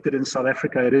fairly limited in South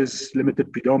Africa. It is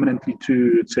limited predominantly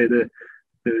to, say, the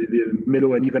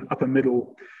middle and even upper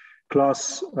middle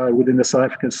class within the South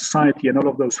African society, and all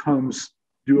of those homes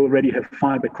do already have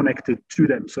fiber connected to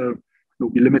them. So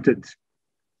there'll be limited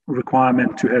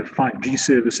requirement to have 5G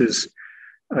services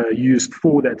used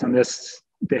for that, unless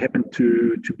they happen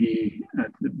to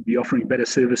be offering better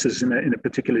services in a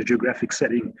particular geographic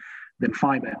setting than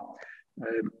fiber,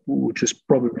 which is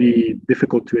probably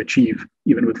difficult to achieve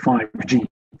even with 5G.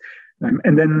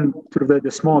 And then sort of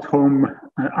the smart home,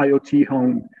 IoT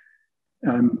home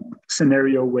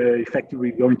scenario where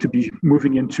effectively we're going to be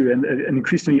moving into an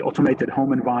increasingly automated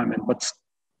home environment, but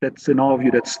that's, in our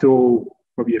view, that's still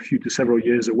probably a few to several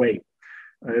years away.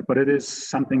 But it is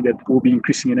something that will be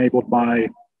increasingly enabled by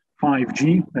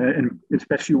 5G, and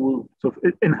especially will sort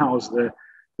of in-house the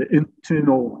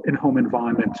internal in-home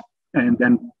environment, and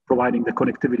then providing the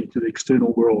connectivity to the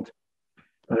external world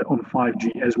on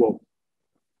 5G as well.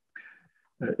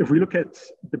 If we look at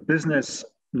the business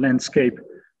landscape,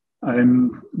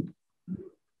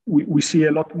 we see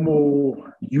a lot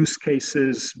more use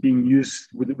cases being used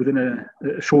within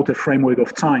a shorter framework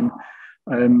of time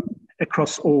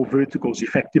across all verticals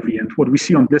effectively. And what we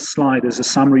see on this slide is a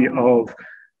summary of,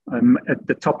 at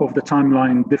the top of the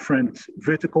timeline, different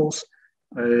verticals.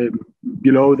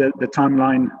 Below the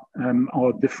timeline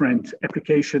are different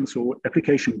applications or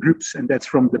application groups, and that's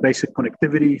from the basic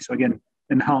connectivity. So again,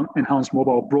 enhanced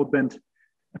mobile broadband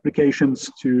applications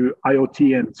to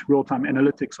IoT and real-time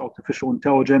analytics, artificial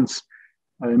intelligence,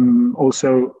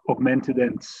 also augmented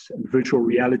and virtual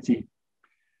reality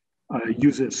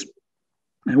users.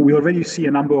 And we already see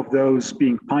a number of those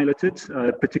being piloted,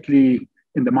 particularly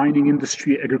in the mining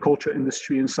industry, agriculture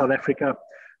industry in South Africa,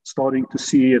 starting to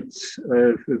see its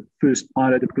first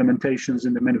pilot implementations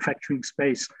in the manufacturing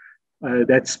space.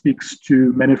 That speaks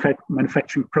to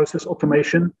manufacturing process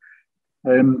automation.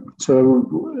 So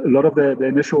a lot of the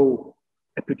initial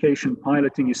application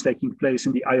piloting is taking place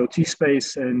in the IoT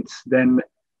space, and then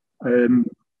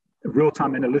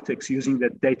real-time analytics, using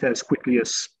that data as quickly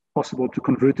as possible to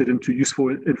convert it into useful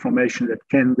information that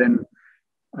can then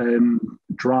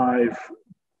drive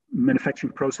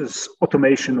manufacturing process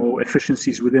automation or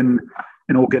efficiencies within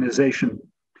an organization.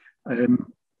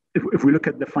 If we look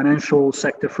at the financial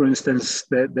sector, for instance,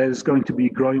 there's going to be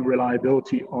growing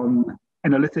reliability on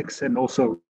analytics and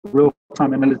also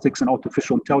real-time analytics and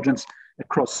artificial intelligence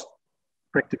across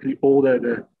practically all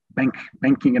the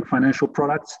banking and financial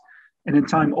products. And in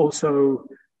time, also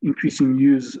increasing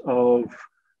use of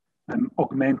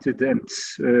augmented and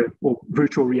or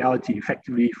virtual reality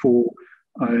effectively for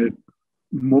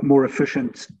more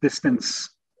efficient distance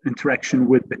interaction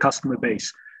with the customer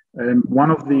base. And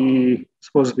one of the, I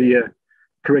suppose, the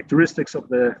characteristics of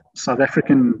the South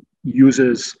African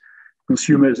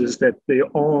consumers is that they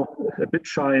are a bit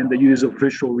shy in the use of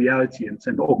virtual reality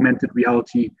and augmented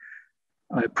reality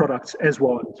products as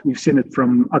well. And we've seen it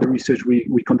from other research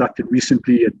we conducted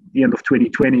recently at the end of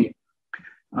 2020,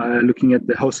 looking at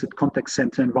the hosted contact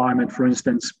center environment, for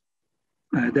instance.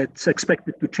 That's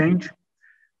expected to change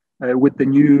with the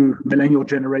new millennial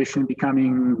generation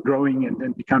growing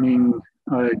and becoming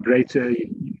greater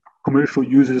commercial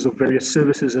users of various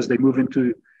services as they move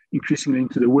increasingly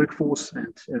into the workforce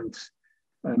and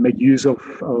make use of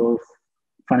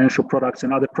financial products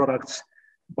and other products,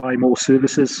 buy more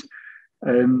services.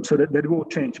 So that will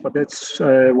change, but that's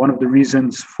one of the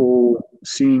reasons for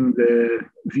seeing the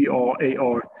VR,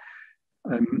 AR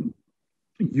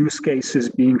use cases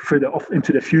being further off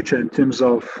into the future in terms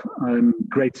of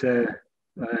greater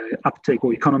uptake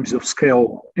or economies of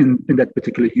scale in that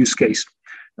particular use case.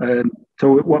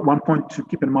 So one point to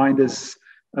keep in mind is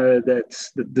that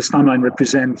this timeline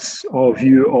represents our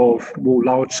view of more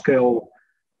large-scale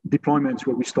deployments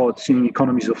where we start seeing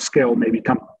economies of scale maybe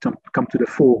come to the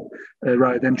fore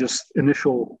rather than just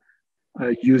initial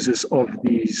users of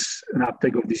these and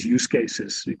uptake of these use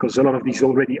cases, because a lot of these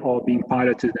already are being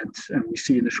piloted and we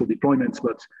see initial deployments,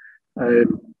 but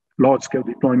large-scale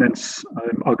deployments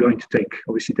are going to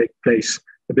take place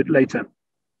a bit later.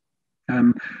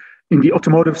 In the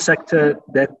automotive sector,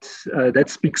 that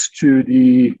speaks to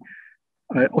the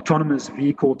autonomous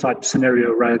vehicle type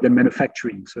scenario rather than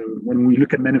manufacturing. So when we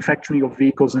look at manufacturing of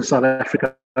vehicles in South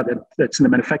Africa, that's in the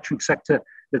manufacturing sector,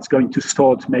 that's going to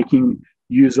start making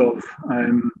use of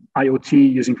IoT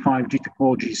using 5G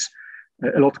technologies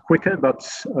a lot quicker, but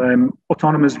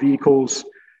autonomous vehicles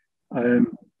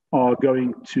are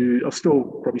still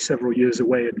probably several years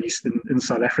away, at least in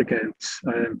South Africa.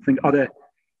 And I think a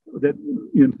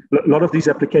lot of these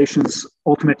applications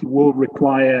ultimately will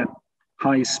require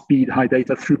high speed, high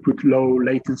data throughput, low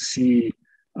latency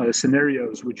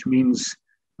scenarios, which means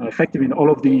effectively in all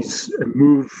of these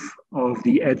move of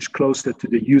the edge closer to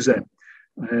the user.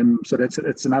 So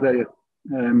that's another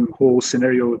whole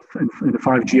scenario in the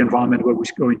 5G environment where we're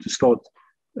going to start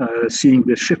seeing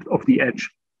the shift of the edge.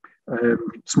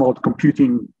 Smart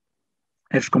computing,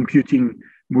 edge computing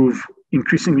move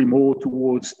increasingly more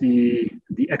towards the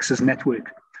access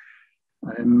network,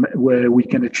 where we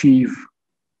can achieve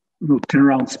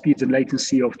turnaround speeds and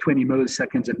latency of 20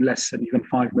 milliseconds and less, and even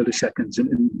 5 milliseconds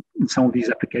in some of these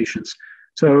applications.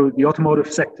 So the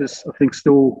automotive sectors, I think,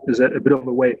 still is a bit of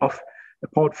a way off.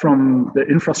 Apart from the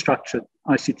infrastructure,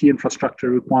 ICT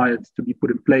infrastructure required to be put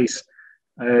in place,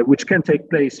 which can take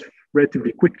place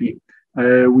relatively quickly.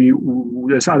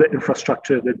 There's other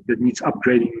infrastructure that needs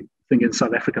upgrading, I think, in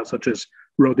South Africa, such as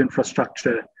road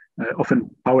infrastructure,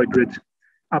 often power grid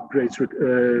upgrades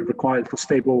required for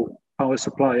stable power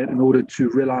supply in order to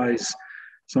realize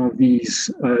some of these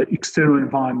external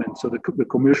environments, so the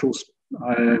commercials,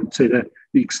 say the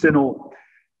external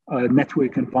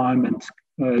network environment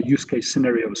use case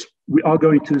scenarios. We are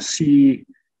going to see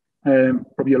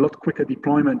probably a lot quicker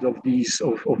deployment of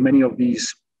many of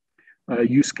these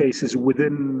use cases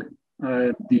within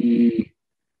the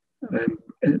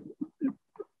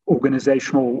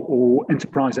organizational or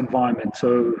enterprise environment.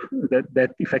 So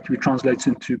that effectively translates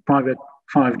into private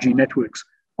 5G networks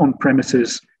on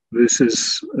premises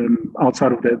versus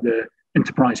outside of the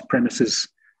enterprise premises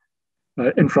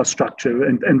infrastructure.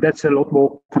 And that's a lot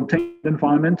more contained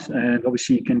environment, and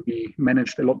obviously can be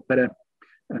managed a lot better.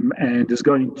 And is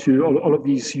going to, all of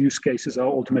these use cases are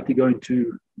ultimately going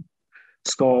to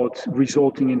start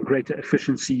resulting in greater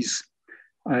efficiencies,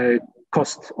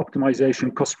 cost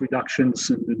optimization, cost reductions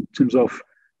in terms of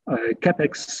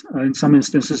CapEx in some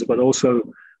instances, but also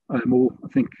more, I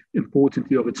think,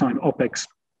 importantly over time, OpEx,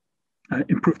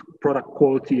 improved product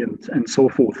quality and so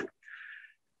forth.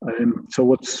 So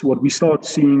what we start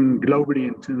seeing globally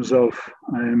in terms of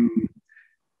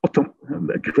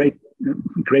a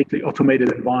greatly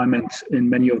automated environment in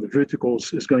many of the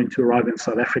verticals is going to arrive in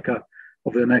South Africa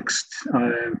over the next,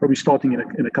 probably starting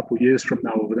in a couple of years from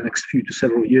now, over the next few to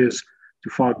several years to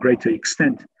far greater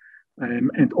extent.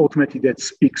 And ultimately that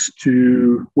speaks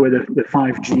to where the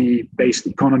 5G based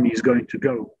economy is going to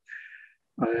go.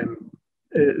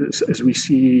 As we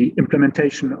see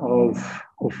implementation of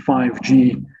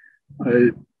 5G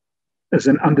as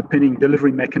an underpinning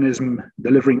delivery mechanism,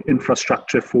 delivering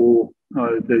infrastructure for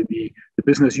the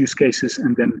business use cases,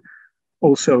 and then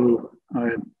also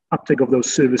uptake of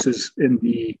those services in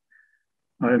the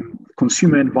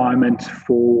consumer environment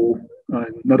for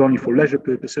not only for leisure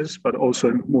purposes, but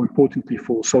also more importantly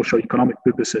for socio-economic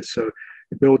purposes. So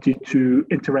ability to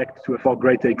interact to a far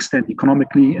greater extent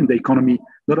economically in the economy,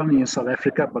 not only in South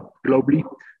Africa, but globally,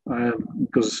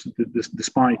 because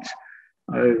despite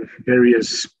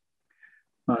various,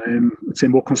 let's say,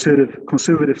 more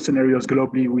conservative scenarios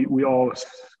globally, we are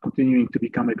continuing to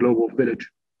become a global village.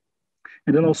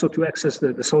 And then also to access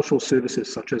the social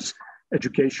services such as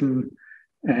education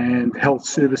and health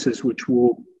services, which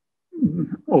will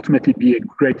ultimately be a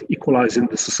great equalizer in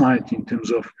the society in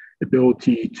terms of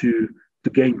ability to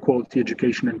gain quality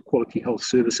education and quality health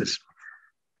services.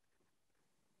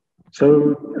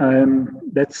 So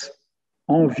that's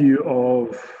our view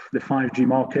of the 5G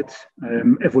market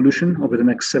evolution over the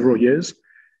next several years.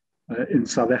 In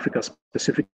South Africa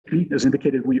specifically, as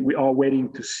indicated, we are waiting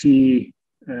to see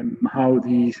how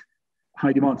the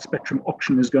high demand spectrum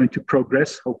auction is going to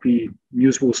progress. Hopefully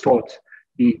news will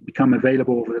become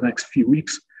available over the next few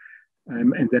weeks.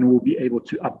 And then we'll be able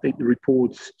to update the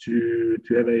reports to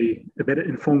have a better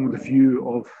informed view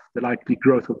of the likely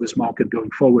growth of this market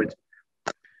going forward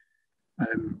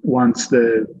once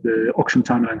the auction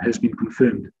timeline has been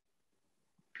confirmed.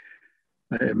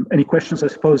 Any questions, I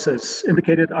suppose, as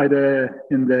indicated, either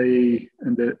on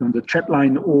the chat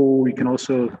line, or you can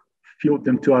also field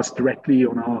them to us directly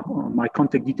on my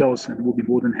contact details, and we'll be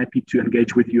more than happy to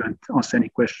engage with you and answer any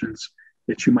questions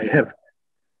that you may have.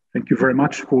 Thank you very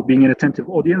much for being an attentive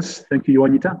audience. Thank you,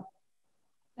 Juanita.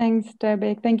 Thanks,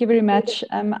 Joburg. Thank you very much.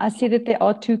 I see that there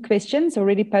are 2 questions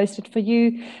already posted for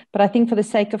you, but I think for the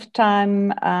sake of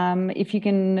time, if you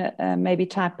can maybe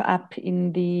type up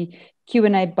in the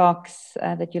Q&A box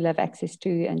that you'll have access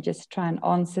to and just try and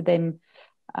answer them,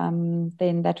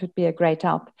 then that would be a great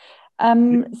help.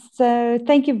 So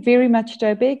thank you very much,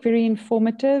 Joburg. Very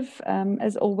informative,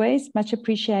 as always. Much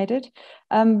appreciated.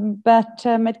 But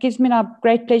it gives me now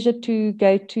great pleasure to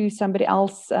go to somebody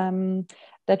else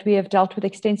that we have dealt with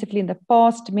extensively in the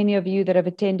past. Many of you that have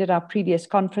attended our previous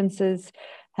conferences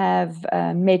have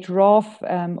met Ralph,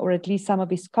 or at least some of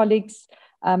his colleagues.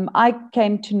 I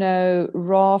came to know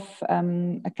Ralph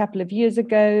a couple of years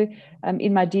ago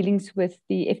in my dealings with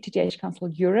the FTTH Council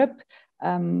Europe,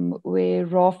 where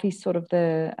Ralph is sort of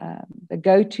the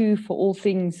go-to for all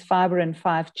things fiber and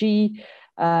 5G.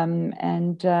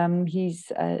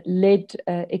 He's led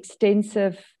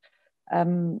extensive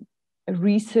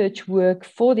research work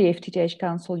for the FTTH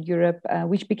Council Europe,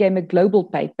 which became a global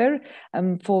paper.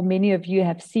 For many of you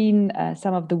have seen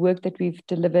some of the work that we've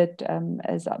delivered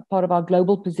as a part of our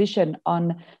global position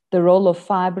on the role of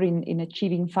fiber in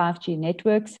achieving 5G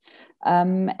networks.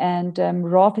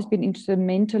 Ralph has been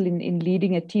instrumental in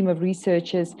leading a team of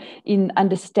researchers in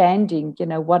understanding,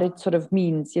 what it sort of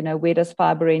means, where does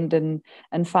fiber end and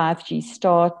 5G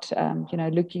start,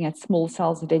 looking at small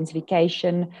cells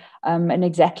densification, and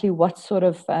exactly what sort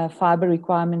of fiber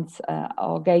requirements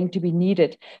are going to be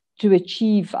needed to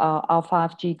achieve our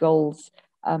 5G goals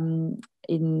in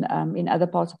other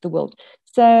parts of the world.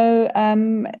 So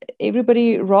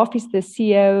everybody, Ralph is the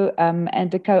CEO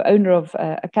and the co-owner of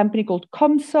a company called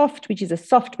Comsoft, which is a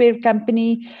software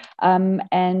company,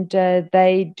 and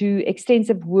they do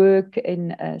extensive work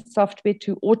in software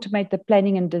to automate the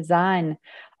planning and design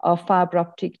of fiber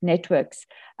optic networks.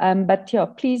 But yeah,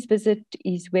 please visit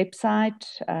his website,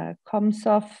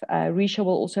 Comsoft. Risha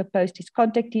will also post his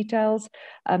contact details.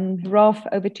 Ralph,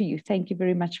 over to you. Thank you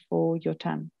very much for your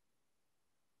time.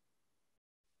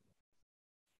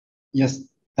 Yes,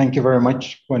 thank you very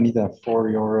much, Juanita, for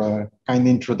your kind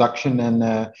introduction and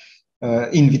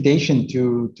invitation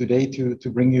today to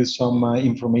bring you some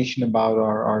information about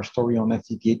our story on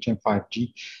FTTH and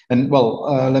 5G. And well,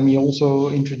 let me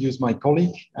also introduce my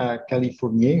colleague, Kelly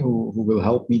Fournier, who will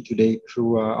help me today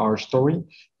through our story,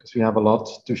 because we have a lot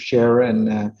to share,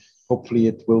 and hopefully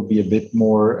it will be a bit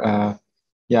more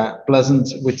pleasant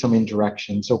with some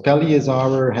interaction. So Kelly is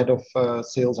our head of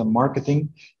sales and marketing.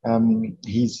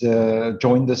 He's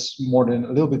joined us a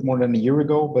little bit more than a year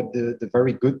ago, but the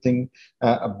very good thing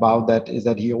about that is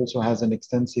that he also has an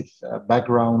extensive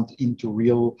background into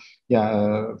real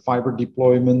fiber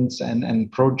deployments and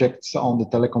projects on the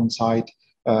telecom side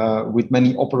with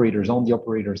many operators on the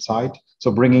operator side.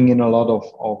 So bringing in a lot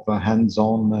of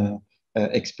hands-on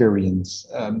experience.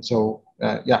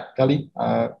 Kelly,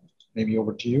 maybe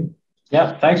over to you.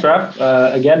 Yeah, thanks, Raf.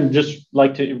 Again, just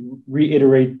like to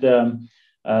reiterate a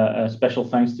special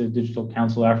thanks to Digital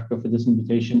Council Africa for this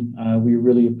invitation. We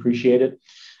really appreciate it.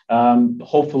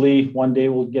 Hopefully, one day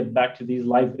we'll get back to these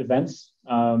live events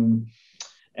and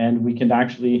we can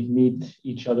actually meet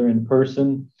each other in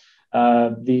person.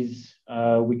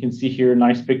 We can see here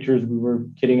nice pictures. We were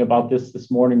kidding about this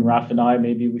morning, Raf and I.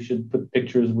 Maybe we should put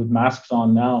pictures with masks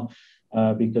on now.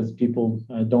 Because people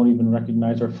don't even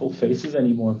recognize our full faces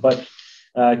anymore. But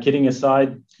kidding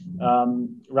aside,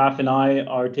 Raf and I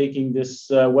are taking this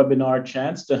webinar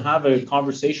chance to have a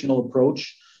conversational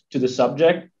approach to the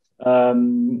subject.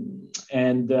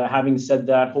 Having said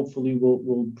that, hopefully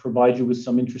we'll provide you with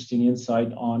some interesting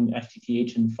insight on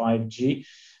FTTH and 5G.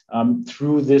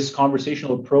 Through this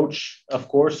conversational approach, of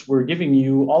course, we're giving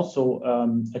you also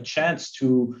a chance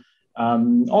to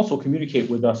also communicate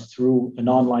with us through an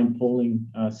online polling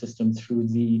system through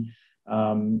the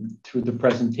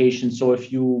presentation. So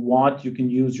if you want, you can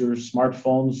use your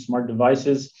smartphones, smart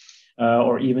devices,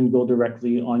 or even go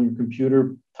directly on your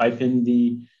computer, type in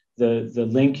the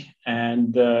link,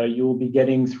 and you will be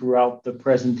getting throughout the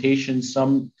presentation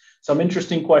some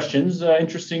interesting questions,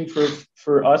 interesting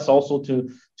for us also to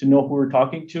know who we're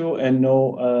talking to and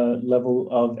know level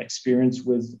of experience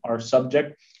with our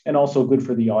subject, and also good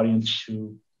for the audience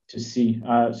to see.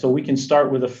 So we can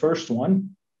start with the first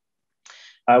one.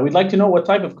 We'd like to know what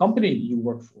type of company you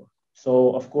work for.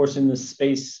 So of course, in the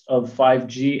space of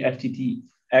 5G,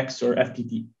 FTTX or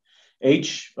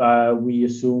FTTH, we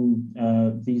assume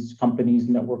these companies,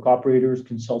 network operators,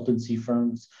 consultancy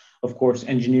firms, of course,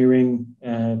 engineering,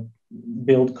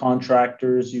 build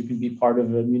contractors. You can be part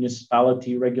of a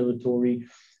municipality, regulatory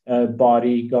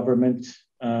body, government,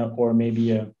 or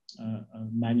maybe a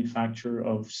manufacturer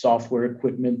of software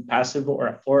equipment, passive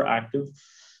or active,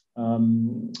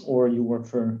 or you work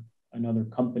for another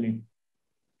company.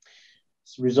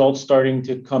 So results starting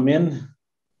to come in.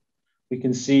 We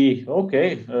can see,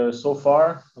 okay, so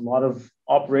far, a lot of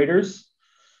operators,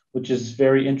 which is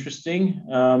very interesting.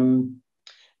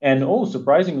 And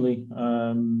surprisingly,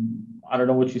 I don't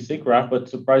know what you think, Raf, but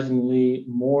surprisingly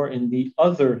more in the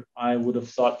other. I would have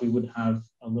thought we would have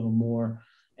a little more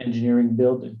engineering,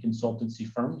 build, and consultancy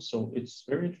firms. So it's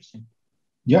very interesting.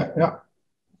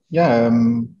 Yeah,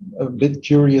 a bit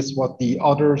curious what the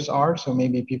others are. So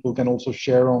maybe people can also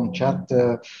share on chat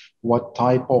what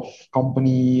type of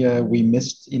company we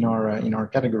missed in our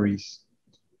categories.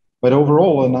 But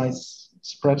overall, a nice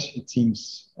spread. It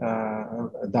seems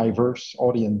a diverse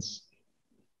audience.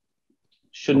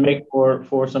 Should make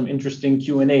for some interesting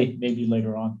Q&A maybe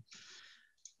later on.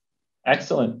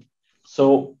 Excellent.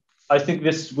 So I think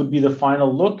this would be the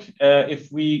final look.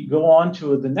 If we go on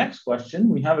to the next question,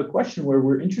 we have a question where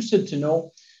we're interested to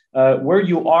know where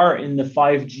you are in the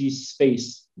 5G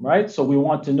space, right? So we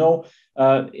want to know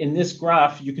in this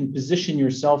graph, you can position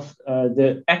yourself.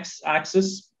 The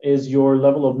x-axis is your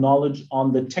level of knowledge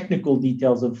on the technical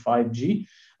details of 5G.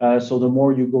 So the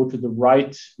more you go to the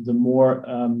right, the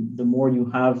more you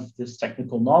have this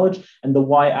technical knowledge. And the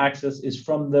y-axis is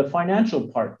from the financial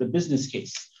part, the business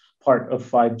case part of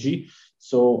 5G.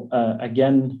 So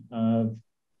again,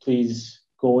 please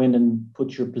go in and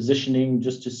put your positioning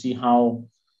just to see how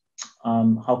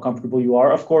comfortable you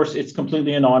are. Of course, it's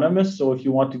completely anonymous. So if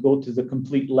you want to go to the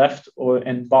complete left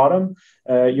and bottom,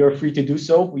 you're free to do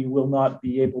so. We will not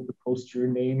be able to post your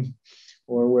name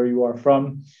or where you are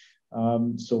from.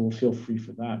 So feel free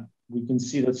for that. We can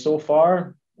see that so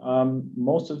far,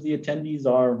 most of the attendees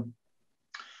are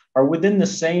within the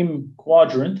same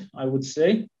quadrant, I would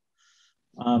say.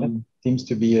 Seems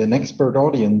to be an expert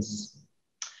audience.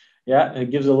 Yeah,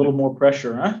 it gives a little more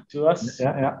pressure to us.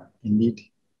 Yeah, indeed.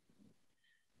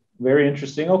 Very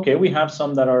interesting. Okay, we have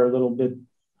some that are a little bit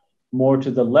more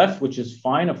to the left, which is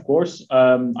fine, of course.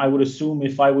 I would assume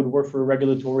if I would work for a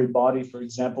regulatory body, for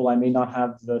example, I may not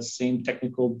have the same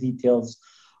technical details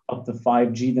of the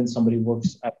 5G than somebody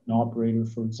works at an operator,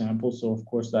 for example. So, of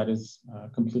course, that is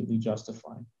completely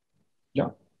justified.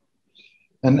 Yeah.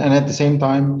 And at the same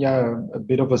time, yeah, a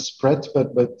bit of a spread,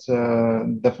 but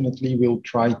definitely we'll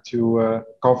try to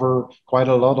cover quite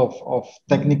a lot of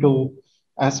technical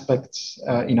aspects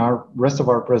in our rest of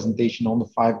our presentation on the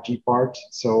 5G part.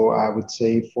 So I would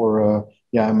say for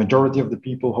a majority of the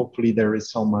people, hopefully there is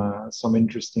some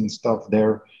interesting stuff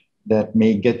there that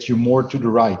may get you more to the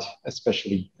right,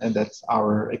 especially, and that's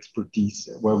our expertise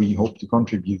where we hope to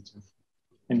contribute.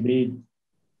 Indeed.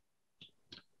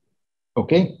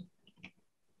 Okay.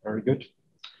 Very good.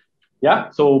 Yeah,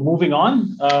 so moving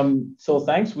on. So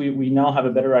thanks, we now have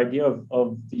a better idea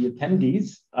of the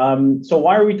attendees. So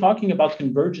why are we talking about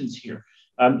convergence here?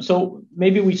 So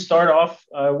maybe we start off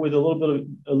with a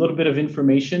little bit of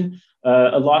information.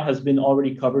 A lot has been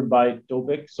already covered by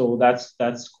Dobik, so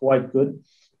that's quite good.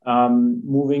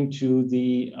 Moving to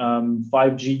the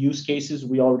 5G use cases,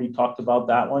 we already talked about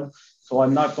that one. So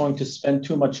I'm not going to spend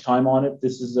too much time on it.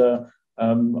 This is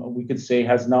we could say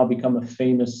has now become a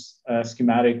famous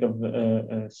schematic of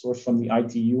a source from the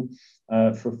ITU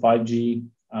for 5G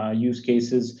use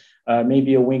cases.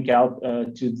 Maybe a wink out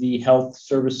to the health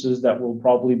services that will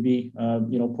probably be,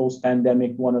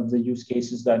 post-pandemic, one of the use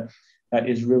cases that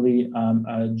is really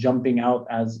jumping out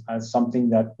as something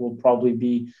that will probably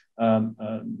be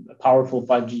powerful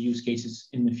 5G use cases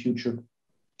in the future.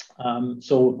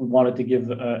 So we wanted to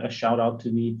give a shout out to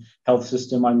the health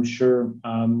system. I'm sure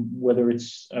whether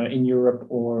it's in Europe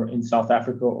or in South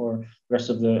Africa or the rest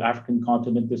of the African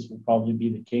continent, this will probably be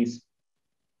the case.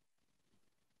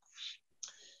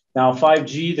 Now,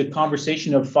 5G, the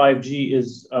conversation of 5G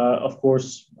is, of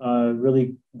course,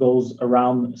 really goes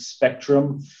around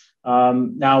spectrum.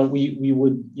 Now we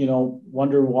would,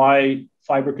 wonder why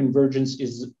fiber convergence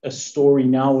is a story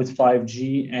now with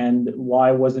 5G, and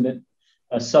why wasn't it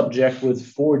a subject with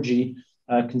 4G,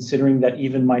 considering that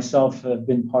even myself have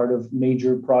been part of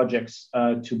major projects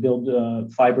to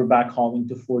build fiber backhauling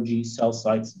to 4G cell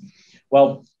sites.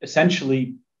 Well,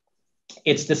 essentially,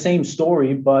 it's the same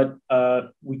story, but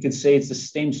we could say it's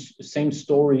the same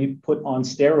story put on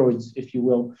steroids, if you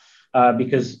will,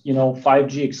 because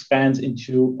 5G expands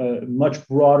into a much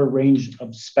broader range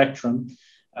of spectrum,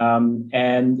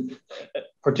 and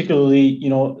particularly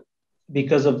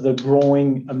because of the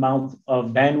growing amount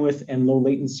of bandwidth and low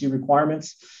latency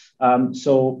requirements.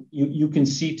 So you can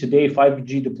see today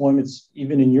 5G deployments,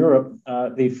 even in Europe,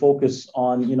 they focus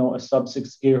on a sub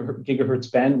 6 gigahertz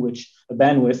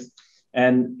bandwidth.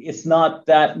 And it's not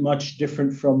that much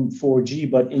different from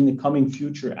 4G, but in the coming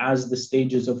future, as the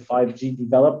stages of 5G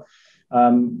develop,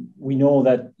 we know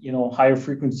that higher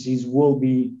frequencies will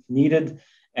be needed,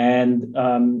 and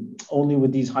only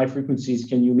with these high frequencies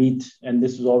can you meet, and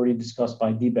this was already discussed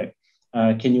by Deepak,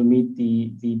 can you meet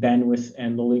the bandwidth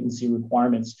and low latency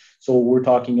requirements. So we're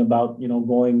talking about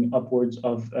going upwards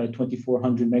of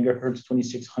 2400 megahertz,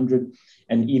 2600,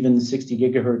 and even 60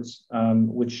 gigahertz,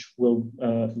 which will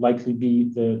likely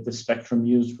be the spectrum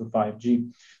used for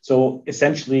 5G. So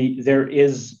essentially, there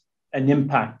is an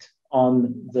impact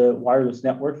on the wireless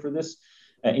network for this,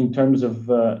 in terms of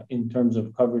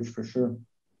coverage, for sure.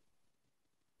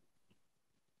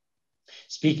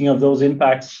 Speaking of those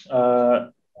impacts,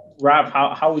 Raf,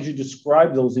 how would you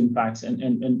describe those impacts,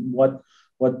 and what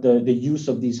the use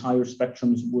of these higher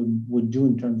spectrums would do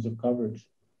in terms of coverage?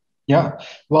 Yeah,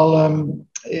 well,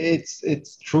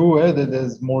 it's true that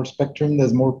there's more spectrum,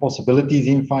 there's more possibilities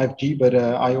in 5G, but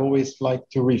I always like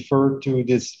to refer to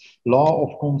this law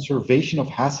of conservation of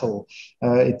hassle.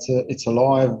 It's a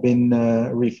law I've been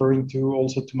referring to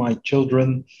also to my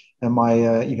children and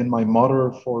even my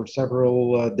mother for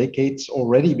several decades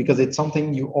already, because it's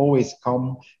something you always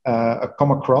come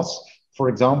across. For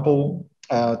example,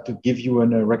 to give you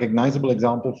a recognizable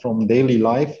example from daily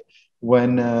life,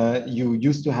 when you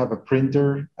used to have a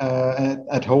printer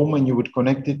at home and you would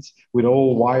connect it with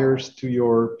all wires to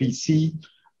your PC,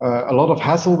 a lot of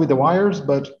hassle with the wires,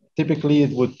 but typically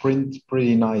it would print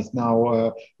pretty nice.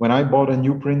 Now, when I bought a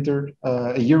new printer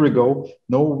a year ago,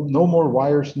 no more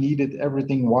wires needed,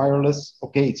 everything wireless.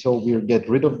 Okay, so we'll get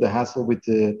rid of the hassle with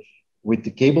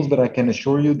the cables, but I can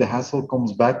assure you the hassle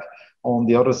comes back on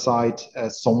the other side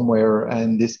somewhere,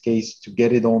 in this case to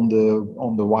get it on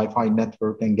the Wi-Fi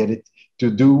network and get it to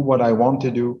do what I want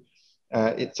to do.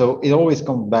 So it always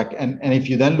comes back. And if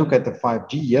you then look at the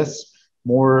 5G, yes,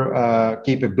 more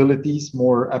capabilities,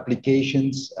 more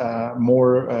applications,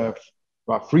 more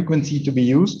frequency to be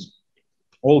used,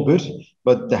 all good,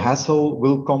 but the hassle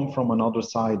will come from another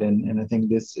side. And I think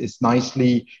this is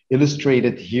nicely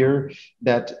illustrated here,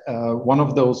 that one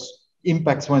of those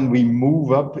impacts when we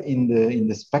move up in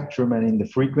the spectrum and in the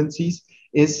frequencies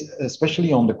is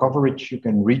especially on the coverage you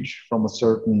can reach from a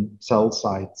certain cell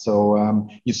site. So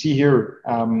you see here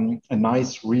a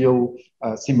nice real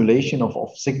simulation of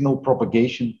signal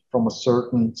propagation from a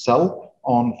certain cell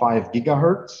on 5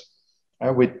 gigahertz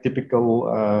with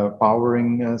typical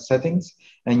powering settings.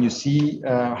 And you see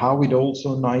how it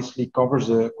also nicely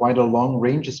covers quite a long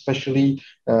range, especially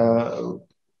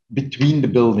between the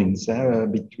buildings,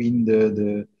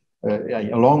 between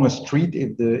along a street,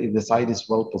 if the site is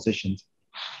well positioned.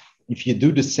 If you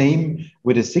do the same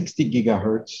with a 60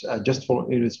 gigahertz, just for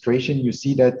illustration, you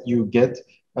see that you get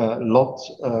a lot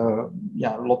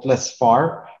less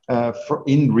far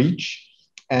in reach,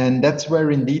 and that's where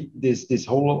indeed this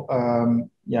whole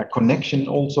connection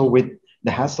also with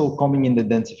the hassle coming in the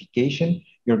densification.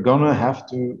 You're gonna have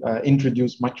to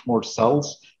introduce much more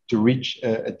cells to reach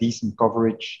a decent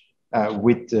coverage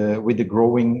with the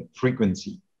growing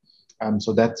frequency.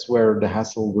 So that's where the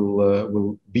hassle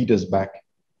will beat us back.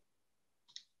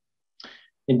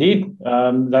 Indeed,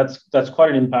 that's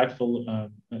quite an impactful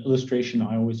illustration.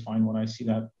 I always find when I see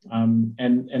that.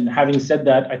 And having said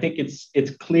that, I think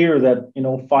it's clear that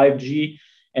 5G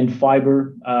and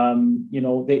fiber,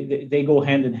 they go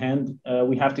hand in hand.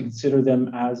 We have to consider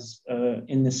them as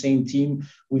in the same team.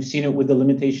 We've seen it with the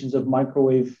limitations of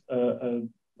microwave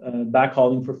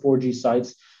backhauling for 4G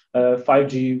sites.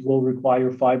 5G will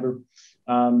require fiber,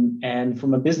 and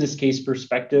from a business case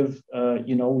perspective,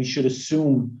 we should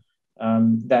assume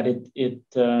that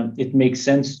it makes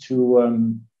sense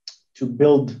to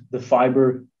build the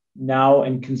fiber now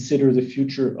and consider the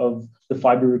future of the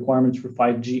fiber requirements for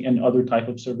 5G and other type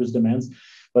of service demands.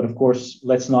 But of course,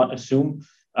 let's not assume.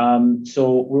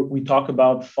 So we talk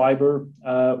about fiber.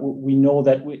 We know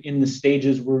that in the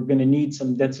stages, we're going to need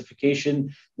some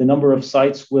densification. The number of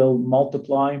sites will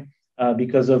multiply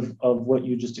because of what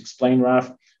you just explained,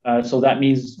 Raf. So that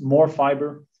means more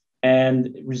fiber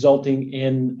and resulting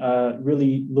in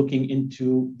really looking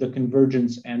into the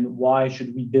convergence and why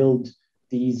should we build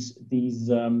these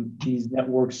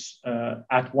networks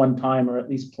at one time, or at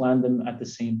least plan them at the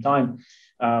same time.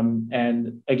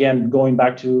 And again, going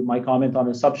back to my comment on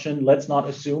assumption, let's not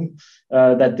assume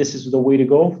that this is the way to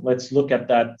go. Let's look at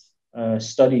that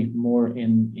study more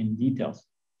in details.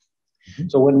 Mm-hmm.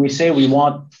 So when we say we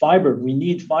want fiber, we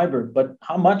need fiber, but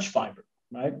how much fiber,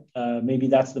 right? Maybe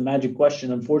that's the magic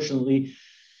question. Unfortunately,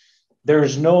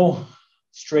 there's no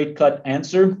straight cut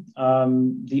answer.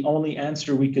 The only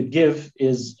answer we could give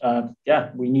is,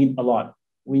 we need a lot.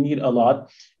 We need a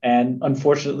lot. And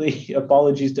unfortunately,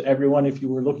 apologies to everyone if you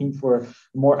were looking for a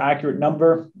more accurate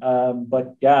number.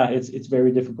 But yeah, it's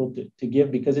very difficult to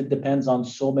give because it depends on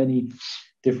so many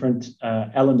different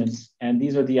elements. And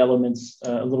these are the elements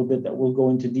a little bit that we'll go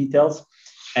into details.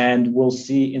 And we'll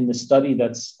see in the study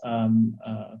that's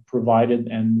provided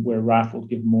and where Raf will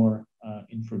give more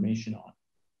information on.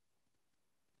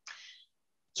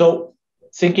 So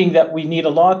thinking that we need a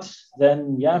lot,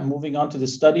 then moving on to the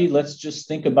study, let's just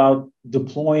think about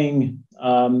deploying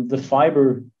the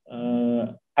fiber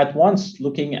at once,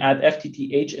 looking at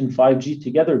FTTH and 5G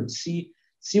together, see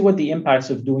what the impacts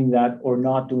of doing that or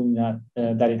not doing that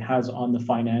that it has on the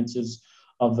finances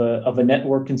of a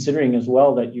network, considering as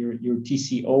well that your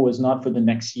TCO is not for the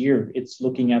next year. It's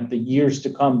looking at the years to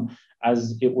come,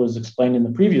 as it was explained in the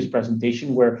previous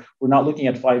presentation, where we're not looking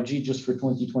at 5G just for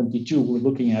 2022, we're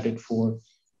looking at it for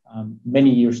many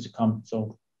years to come.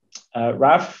 So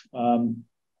Raf,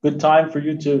 good time for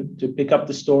you to pick up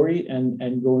the story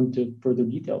and go into further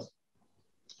details.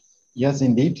 Yes,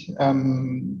 indeed.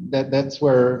 That's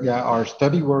where our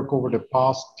study work over the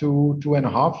past two and a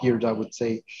half years, I would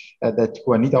say, that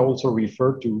Juanita also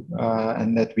referred to,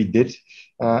 and that we did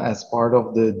as part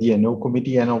of the DNO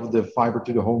committee and of the Fiber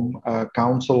to the Home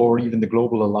Council, or even the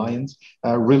Global Alliance,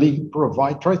 really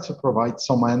tries to provide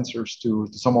some answers to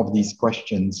some of these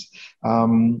questions.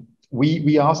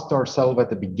 We asked ourselves at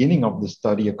the beginning of the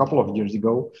study a couple of years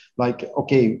ago, like,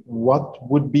 okay, what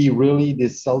would be really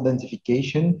this cell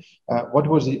densification? What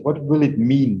will it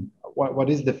mean? What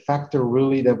is the factor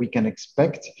really that we can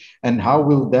expect? And how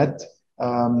will that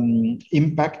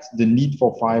impact the need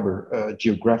for fiber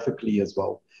geographically as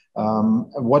well?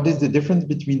 What is the difference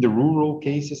between the rural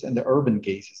cases and the urban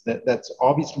cases? That's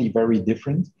obviously very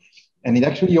different. And it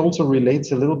actually also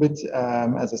relates a little bit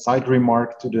as a side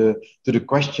remark to the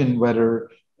question whether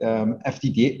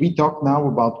FTTH, we talk now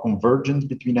about convergence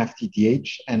between FTTH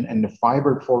and the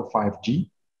fiber for 5G.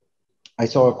 I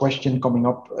saw a question coming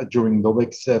up during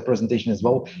Dobek's presentation as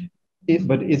well.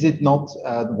 But is it not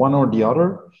one or the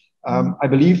other? I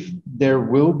believe there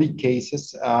will be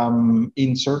cases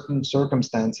in certain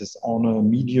circumstances on a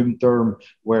medium term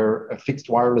where a fixed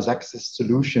wireless access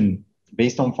solution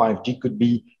based on 5G could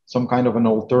be some kind of an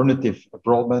alternative, a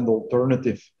broadband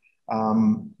alternative,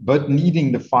 but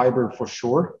needing the fiber for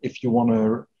sure if you want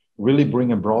to really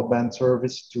bring a broadband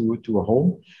service to a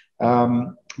home.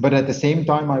 But at the same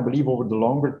time, I believe over the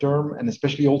longer term, and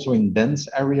especially also in dense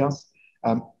areas,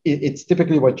 it's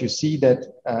typically what you see that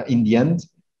in the end,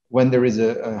 when there is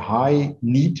a high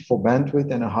need for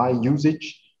bandwidth and a high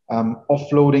usage,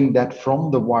 offloading that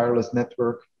from the wireless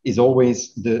network is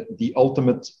always the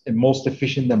ultimate and most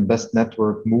efficient and best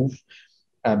network move.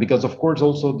 Because of course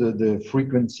also the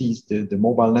frequencies, the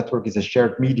mobile network is a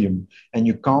shared medium, and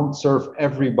you can't serve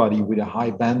everybody with a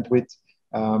high bandwidth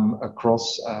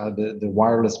across the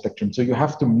wireless spectrum. So you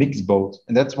have to mix both.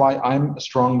 And that's why I'm a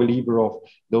strong believer of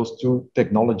those two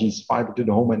technologies, fiber to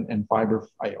the home and fiber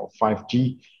or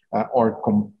 5G are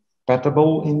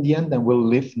compatible in the end and will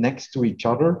live next to each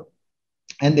other.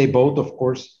 And they both, of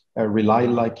course, rely,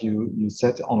 like you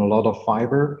said, on a lot of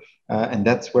fiber. And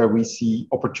that's where we see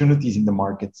opportunities in the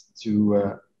market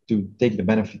to take the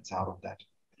benefits out of that.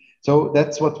 So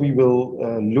that's what we will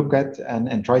look at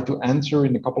and try to answer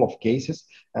in a couple of cases.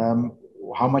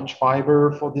 How much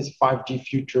fiber for this 5G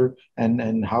future,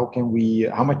 and how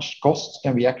much costs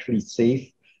can we actually save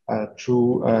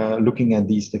through looking at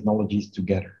these technologies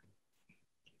together.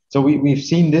 So we've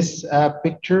seen this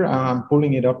picture. I'm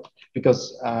pulling it up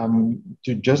because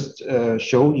to just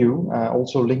show you,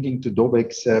 also linking to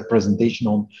Dobek's presentation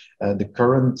on the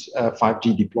current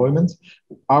 5G deployment.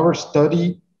 Our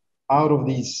study, out of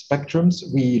these spectrums,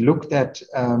 we looked at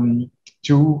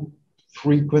two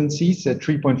frequencies,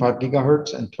 3.5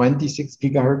 gigahertz and 26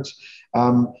 gigahertz.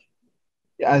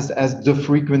 as the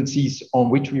frequencies on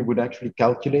which we would actually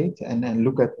calculate and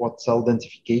look at what cell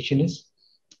densification is.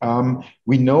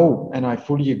 We know, and I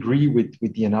fully agree with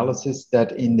the analysis,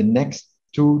 that in the next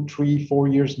 2, 3, 4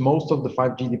 years, most of the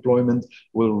 5G deployment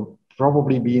will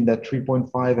probably be in that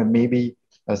 3.5 and maybe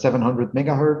 700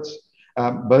 megahertz.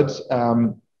 But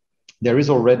there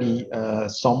is already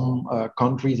some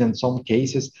countries and some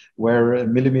cases where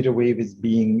millimeter wave is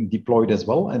being deployed as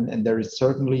well. And there is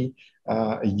certainly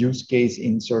a use case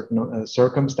in certain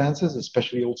circumstances,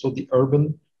 especially also the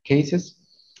urban cases.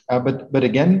 But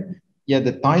again, yeah,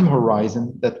 the time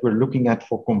horizon that we're looking at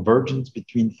for convergence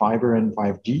between fiber and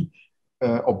 5G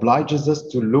obliges us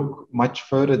to look much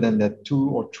further than that 2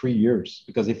 or 3 years.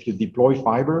 Because if you deploy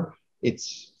fiber,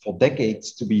 it's for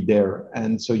decades to be there.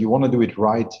 And so you want to do it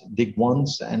right, dig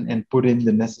once and put in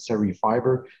the necessary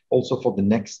fiber also for the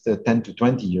next 10 to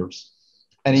 20 years.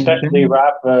 And especially,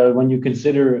 Raf, when you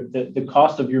consider the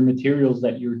cost of your materials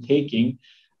that you're taking,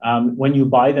 when you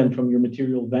buy them from your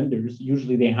material vendors,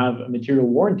 usually they have a material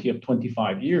warranty of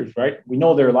 25 years, right? We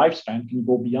know their lifespan can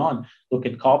go beyond. Look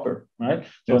at copper, right?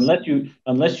 So yes.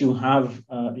 unless you have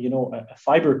a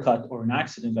fiber cut or an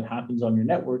accident that happens on your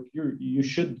network, you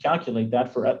should calculate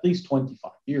that for at least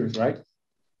 25 years, right?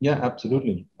 Yeah,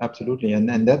 absolutely, absolutely,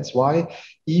 and that's why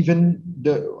even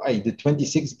the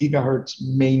 26 gigahertz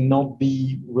may not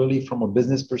be really from a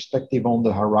business perspective on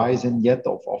the horizon yet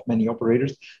of many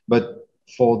operators, but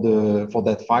for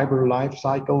that fiber life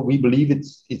cycle, we believe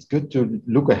it's good to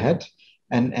look ahead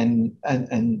and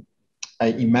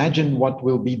imagine what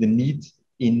will be the need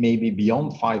in maybe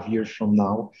beyond 5 years from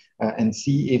now, and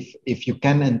see if you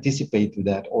can anticipate to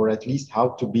that, or at least how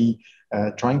to be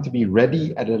trying to be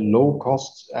ready at a low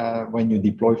cost when you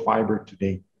deploy fiber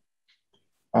today.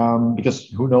 Because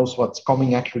who knows what's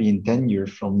coming actually in 10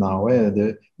 years from now.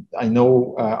 I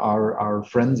know our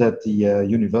friends at the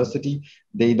university,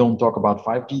 they don't talk about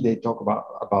 5G, they talk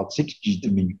about 6G to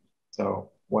me.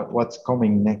 So what's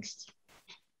coming next?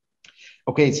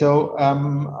 Okay, so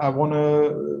I want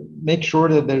to make sure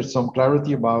that there's some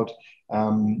clarity about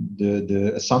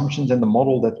the assumptions and the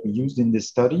model that we used in this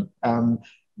study,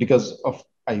 because of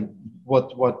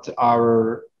what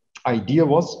our idea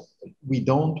was. We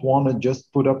don't want to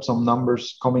just put up some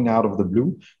numbers coming out of the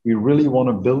blue. We really want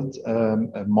to build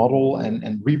a model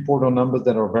and report on numbers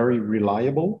that are very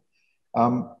reliable.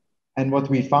 And what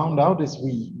we found out is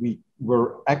we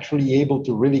were actually able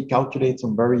to really calculate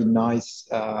some very nice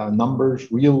numbers,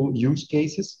 real use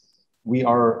cases. We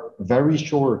are very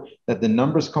sure that the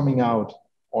numbers coming out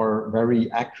are very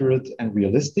accurate and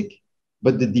realistic,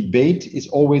 but the debate is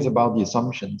always about the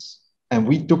assumptions. And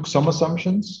we took some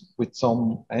assumptions with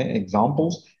some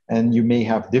examples, and you may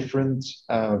have different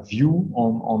view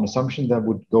on assumptions that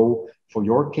would go for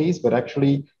your case. But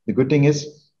actually, the good thing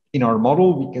is in our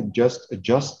model, we can just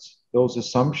adjust those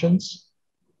assumptions,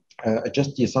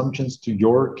 adjust the assumptions to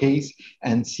your case,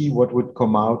 and see what would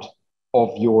come out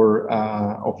of your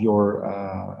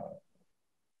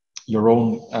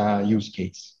own use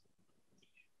case.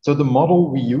 So the model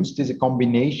we used is a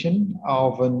combination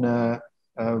of an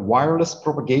wireless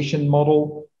propagation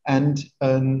model and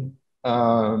a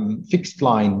fixed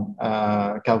line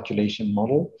calculation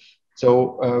model.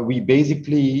 So we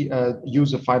basically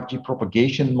use a 5G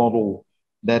propagation model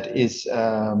that is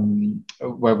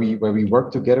where we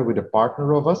work together with a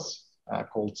partner of us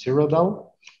called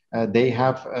Cyrodiil. They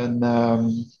have a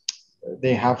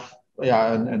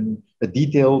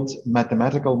detailed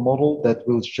mathematical model that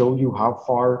will show you how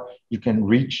far you can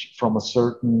reach from a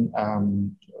certain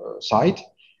site.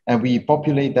 And we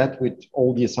populate that with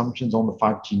all the assumptions on the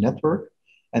 5G network.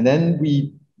 And then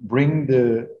we bring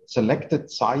the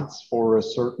selected sites for a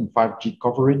certain 5G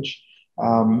coverage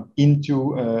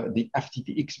into the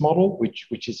FTTX model, which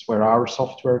is where our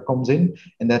software comes in.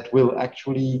 And that will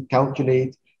actually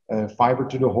calculate fiber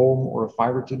to the home, or a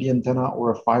fiber to the antenna, or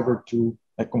a fiber to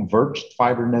a converged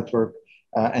fiber network,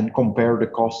 and compare the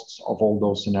costs of all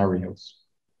those scenarios.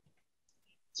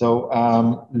 So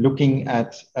looking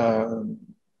at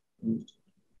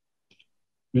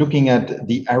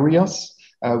the areas,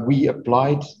 we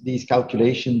applied these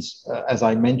calculations, as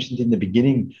I mentioned in the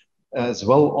beginning, as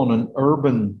well on an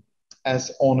urban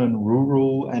as on a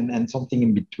rural and something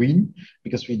in between,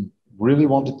 because we really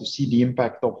wanted to see the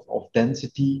impact of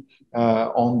density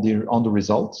on the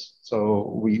results.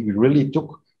 So we really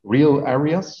took real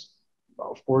areas.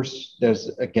 Of course, there's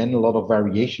again a lot of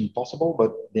variation possible,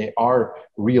 but they are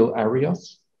real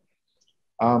areas.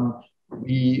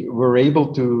 We were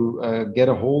able to get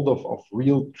a hold of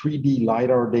real 3D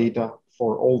LiDAR data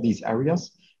for all these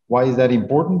areas. Why is that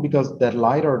important? Because that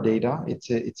LiDAR data, it's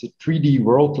a 3D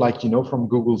world, like, you know, from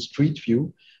Google Street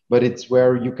View, but it's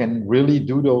where you can really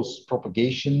do those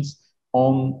propagations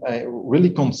on really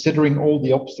considering all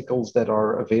the obstacles that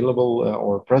are available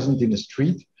or present in the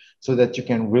street, so that you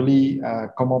can really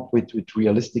come up with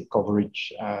realistic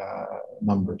coverage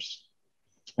numbers.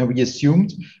 And we assumed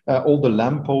all the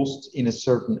lampposts in a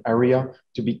certain area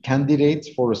to be candidates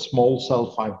for a small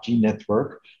cell 5G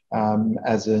network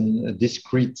as a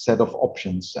discrete set of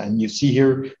options. And you see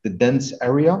here the dense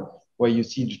area where you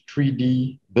see the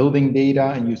 3D building data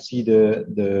and you see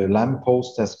the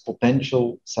lampposts as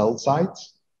potential cell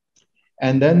sites.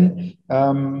 And then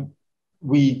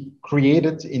we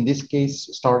created, in this case,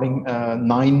 starting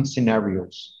 9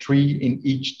 scenarios, 3 in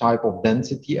each type of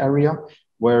density area,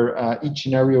 where each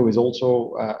scenario is also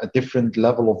a different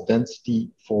level of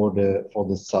density for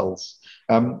the cells.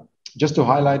 Just to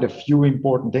highlight a few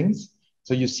important things.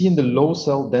 So you see in the low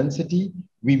cell density,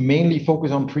 we mainly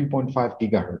focus on 3.5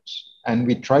 gigahertz. And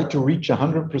we try to reach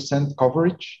 100%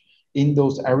 coverage in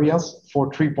those areas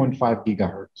for 3.5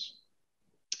 gigahertz.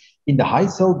 In the high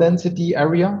cell density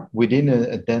area within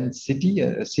a dense city,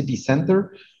 a city center,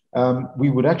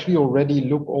 we would actually already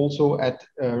look also at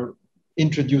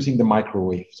introducing the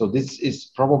microwave. So this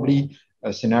is probably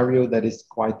a scenario that is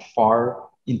quite far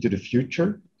into the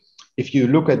future. If you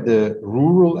look at the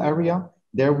rural area,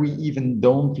 there we even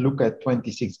don't look at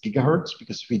 26 gigahertz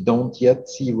because we don't yet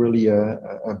see really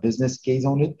a business case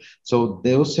on it. So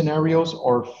those scenarios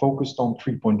are focused on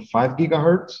 3.5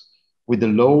 gigahertz with the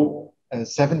low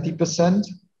 70%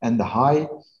 and the high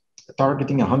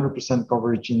targeting 100%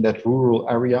 coverage in that rural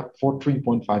area for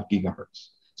 3.5 gigahertz.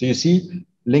 So you see,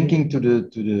 linking to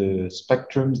the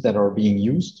spectrums that are being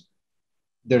used,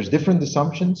 there's different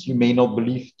assumptions. You may not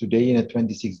believe today in a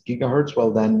 26 gigahertz.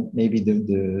 Well, then maybe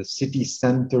the city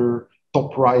center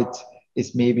top right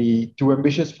is maybe too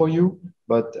ambitious for you.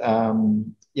 But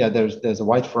yeah, there's a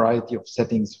wide variety of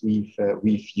settings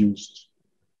we've used.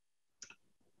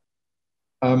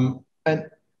 And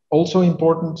also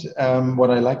important,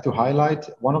 what I like to highlight,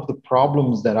 one of the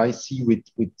problems that I see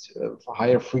with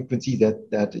higher frequency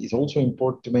that is also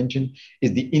important to mention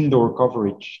is the indoor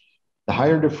coverage. The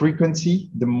higher the frequency,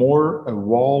 the more a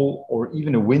wall or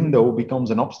even a window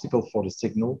becomes an obstacle for the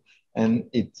signal, and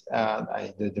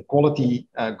the quality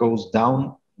goes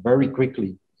down very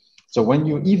quickly. So when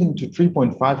you even to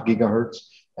 3.5 gigahertz,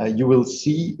 you will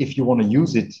see, if you want to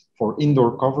use it for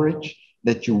indoor coverage,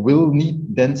 that you will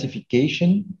need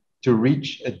densification to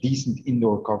reach a decent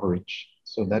indoor coverage.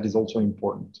 So that is also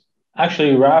important.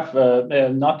 Actually, Raf,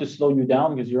 not to slow you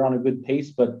down because you're on a good pace,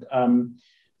 but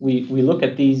we look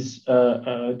at these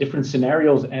different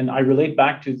scenarios, and I relate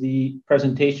back to the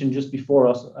presentation just before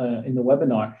us in the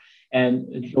webinar. And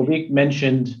Jovik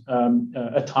mentioned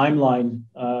a timeline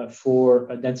for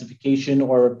densification,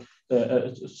 or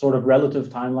a sort of relative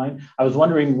timeline. I was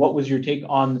wondering, what was your take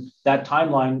on that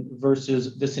timeline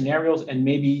versus the scenarios and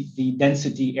maybe the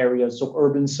density areas? So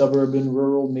urban, suburban,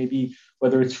 rural, maybe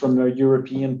whether it's from a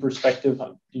European perspective.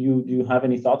 Do you have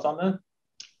any thoughts on that?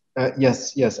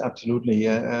 Yes, absolutely.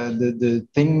 The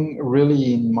thing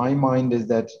really in my mind is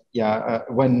that,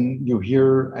 when you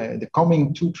hear the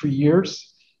coming 2-3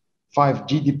 years,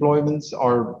 5G deployments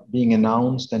are being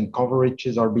announced and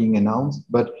coverages are being announced,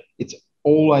 but it's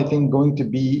all, I think, going to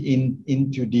be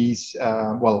into these,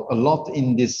 a lot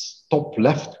in this top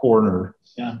left corner,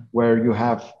 where you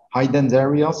have high dense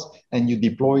areas and you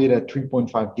deploy it at 3.5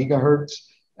 gigahertz,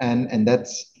 and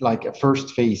that's like a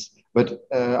first phase. But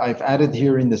I've added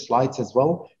here in the slides as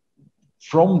well.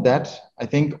 From that, I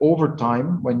think over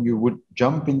time, when you would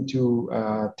jump into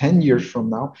 10 years from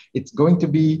now, it's going to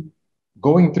be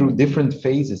going through different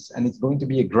phases, and it's going to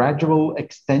be a gradual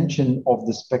extension of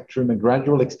the spectrum, a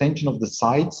gradual extension of the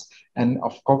sites and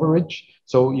of coverage.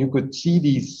 So you could see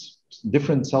these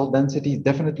different cell densities,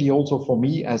 definitely also for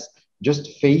me, as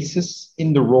just phases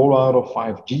in the rollout of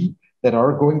 5G that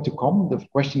are going to come. The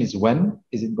question is when.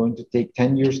 Is it going to take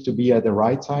 10 years to be at the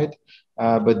right side?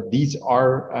 But these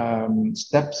are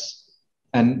steps.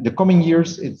 And the coming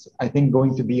years, it's, I think,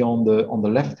 going to be on the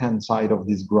left-hand side of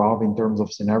this graph in terms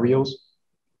of scenarios.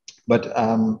 But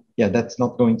that's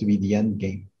not going to be the end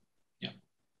game.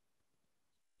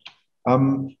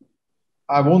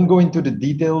 I won't go into the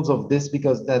details of this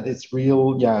because that is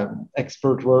real,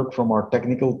 expert work from our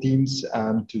technical teams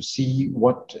to see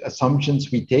what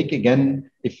assumptions we take.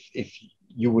 Again, if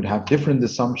you would have different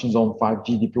assumptions on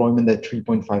 5G deployment at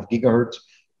 3.5 gigahertz,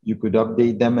 you could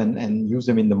update them and use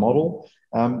them in the model.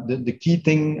 The key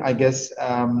thing, I guess,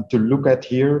 to look at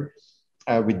here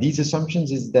with these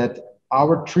assumptions is that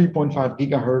our 3.5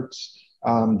 gigahertz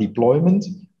deployment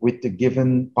with the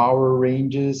given power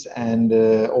ranges and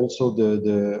also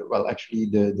the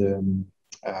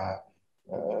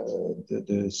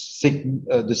the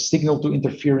signal to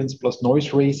interference plus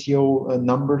noise ratio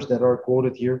numbers that are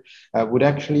quoted here would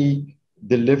actually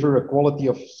deliver a quality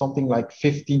of something like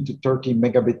 15 to 30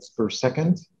 megabits per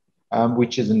second,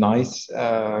 which is a nice,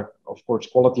 of course,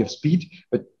 quality of speed,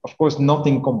 but of course,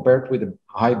 nothing compared with the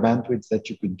high bandwidth that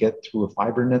you could get through a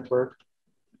fiber network.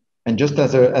 And just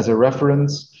as a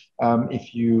reference,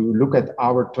 if you look at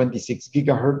our 26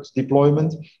 gigahertz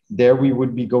deployment, there we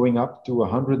would be going up to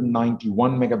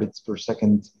 191 megabits per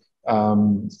second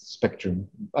spectrum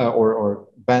or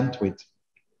bandwidth,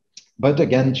 but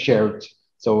again, shared.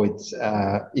 So it's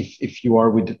if you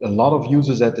are with a lot of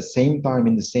users at the same time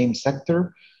in the same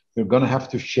sector, you're going to have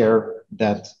to share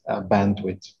that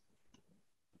bandwidth.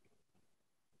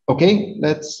 Okay,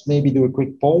 let's maybe do a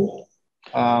quick poll.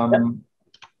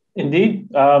 Indeed.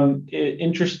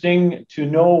 Interesting to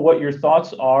know what your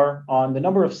thoughts are on the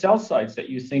number of cell sites that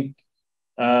you think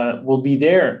will be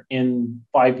there in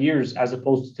 5 years as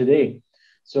opposed to today.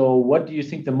 So what do you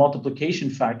think the multiplication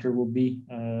factor will be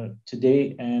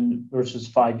today and versus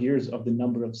 5 years of the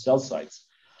number of cell sites?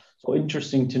 So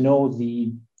interesting to know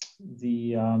the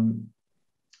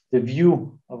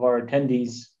view of our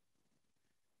attendees.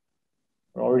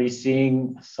 We're already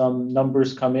seeing some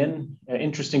numbers come in.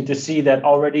 Interesting to see that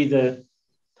already the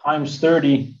times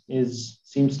 30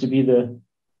 seems to be the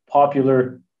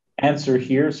popular answer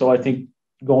here. So I think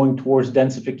going towards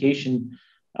densification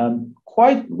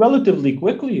quite relatively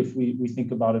quickly, if we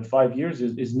think about it, 5 years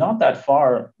is not that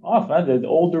far off. The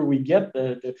older we get,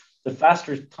 the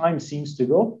faster time seems to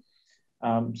go.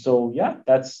 So yeah,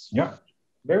 that's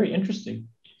very interesting.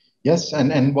 Yes,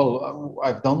 and well,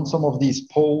 I've done some of these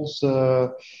polls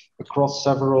across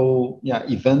several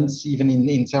events, even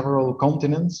in several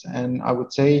continents, and I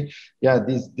would say,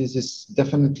 this is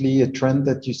definitely a trend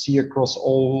that you see across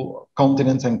all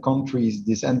continents and countries.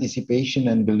 This anticipation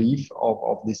and belief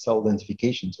of this cell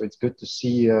densification. So it's good to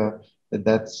see that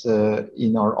that's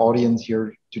in our audience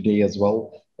here today as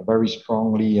well, very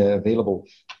strongly available.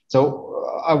 So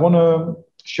I want to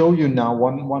show you now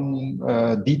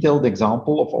one detailed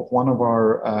example of one of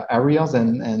our areas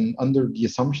and under the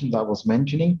assumptions I was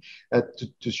mentioning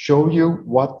to show you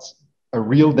what a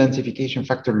real densification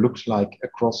factor looks like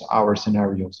across our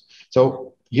scenarios.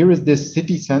 So here is this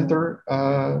city center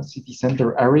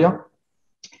area.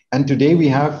 And today we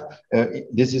have,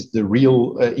 this is the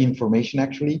real information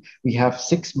actually, we have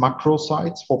 6 macro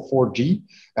sites for 4G,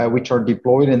 which are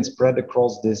deployed and spread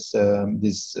across this,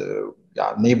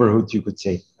 neighborhood, you could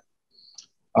say.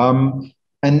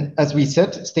 And as we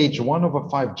said, stage 1 of a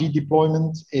 5G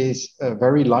deployment is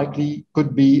very likely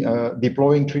could be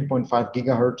deploying 3.5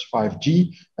 gigahertz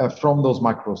 5G from those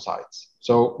macro sites.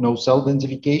 So no cell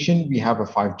densification, we have a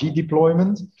 5G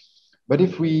deployment. But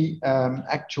if we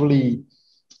actually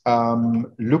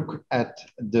look at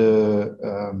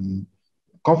the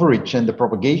coverage and the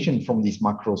propagation from these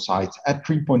macro sites at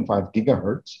 3.5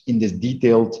 gigahertz in this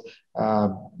detailed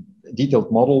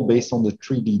model based on the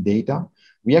 3D data,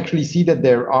 we actually see that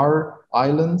there are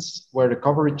islands where the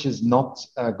coverage is not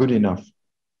good enough.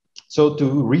 So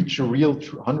to reach a real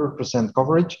 100%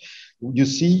 coverage, you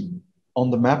see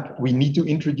on the map, we need to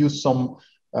introduce some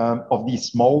of these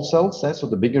small cells. So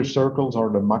the bigger circles are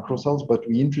the macro cells, but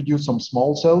we introduce some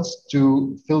small cells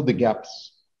to fill the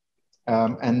gaps.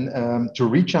 To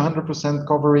reach 100%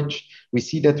 coverage, we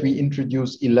see that we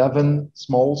introduce 11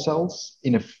 small cells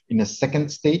in a second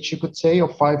stage, you could say,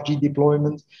 of 5G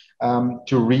deployment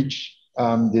to reach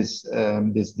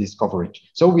this coverage.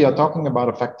 So we are talking about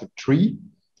a factor 3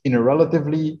 in a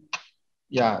relatively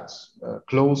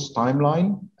close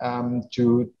timeline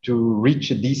to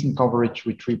reach a decent coverage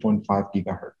with 3.5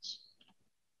 gigahertz.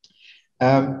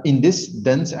 In this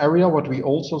dense area, what we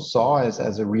also saw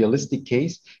as a realistic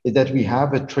case is that we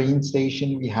have a train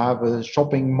station, we have a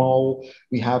shopping mall,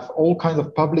 we have all kinds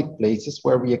of public places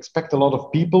where we expect a lot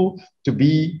of people to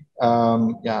be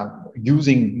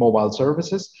using mobile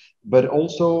services, but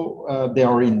also they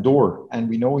are indoor, and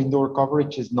we know indoor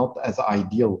coverage is not as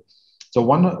ideal. So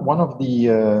one of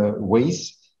the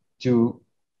ways to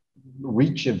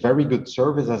reach a very good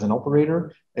service as an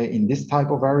operator in this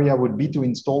type of area would be to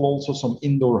install also some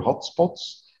indoor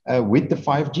hotspots with the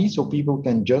 5G, so people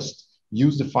can just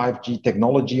use the 5G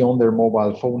technology on their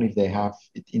mobile phone if they have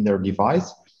it in their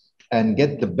device and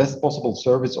get the best possible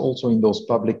service also in those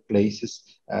public places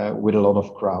with a lot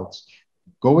of crowds.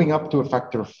 Going up to a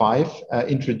factor 5,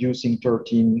 introducing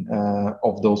 13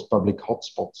 of those public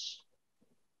hotspots.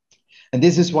 And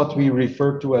this is what we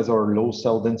refer to as our low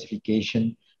cell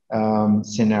densification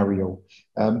scenario.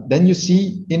 Then you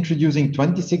see introducing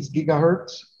 26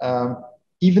 gigahertz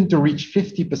even to reach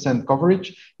 50%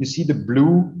 coverage, you see the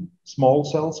blue small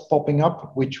cells popping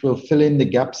up, which will fill in the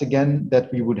gaps again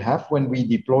that we would have when we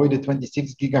deploy the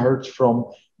 26 gigahertz from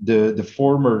the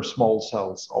former small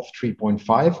cells of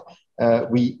 3.5.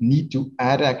 We need to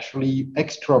add actually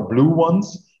extra blue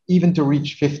ones, even to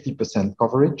reach 50%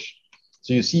 coverage.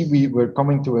 So you see, we're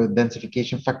coming to a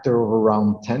densification factor of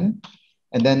around 10.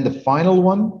 And then the final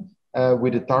one,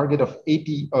 with a target of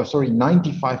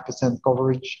 95%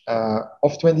 coverage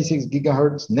of 26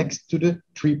 gigahertz next to the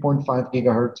 3.5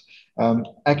 gigahertz,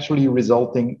 actually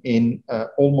resulting in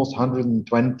almost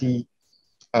 120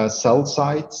 cell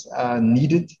sites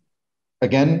needed.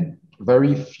 Again,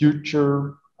 very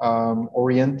future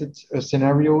oriented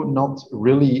scenario, not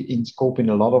really in scope in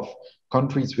a lot of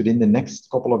countries within the next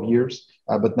couple of years,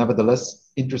 but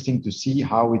nevertheless interesting to see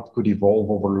how it could evolve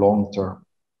over long term.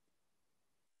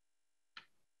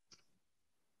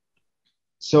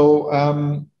 So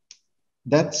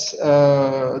that's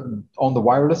on the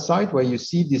wireless side, where you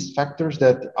see these factors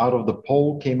that out of the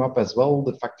poll came up as well,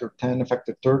 the factor 10, the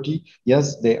factor 30.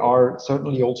 Yes, they are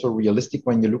certainly also realistic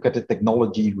when you look at the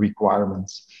technology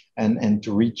requirements and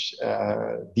to reach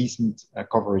decent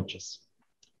coverages.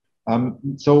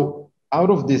 So out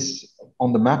of this,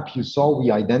 on the map you saw,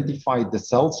 we identified the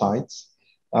cell sites.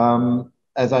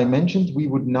 As I mentioned, we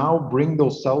would now bring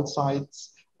those cell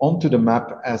sites onto the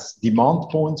map as demand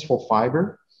points for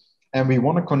fiber. And we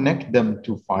want to connect them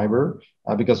to fiber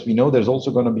because we know there's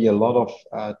also going to be a lot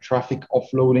of traffic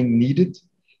offloading needed.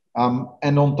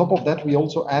 And on top of that, we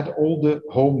also add all the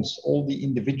homes, all the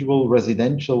individual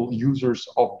residential users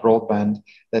of broadband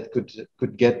that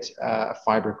could get a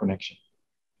fiber connection.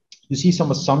 You see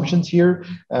some assumptions here,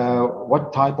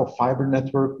 what type of fiber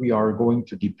network we are going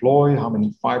to deploy, how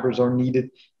many fibers are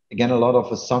needed. Again, a lot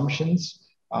of assumptions.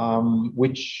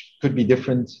 Which could be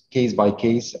different case by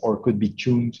case or could be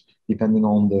tuned depending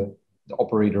on the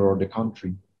operator or the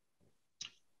country.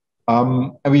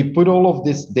 And we put all of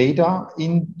this data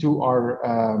into our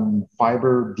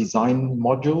fiber design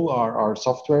module, our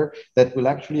software that will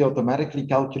actually automatically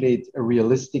calculate a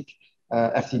realistic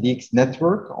FTTX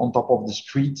network on top of the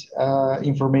street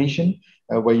information,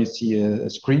 where you see a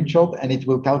screenshot, and it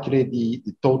will calculate the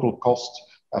total cost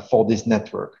for this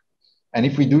network. And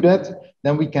if we do that,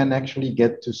 then we can actually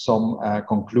get to some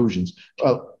conclusions.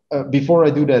 Well, before I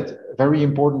do that, very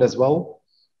important as well,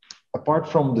 apart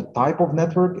from the type of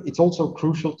network, it's also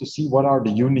crucial to see what are the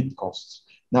unit costs.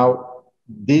 Now,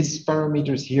 these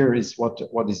parameters here is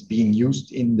what is being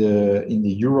used in the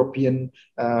European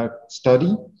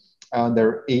study.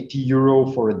 They're 80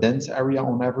 euro for a dense area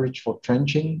on average for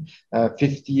trenching,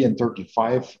 50 and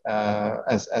 35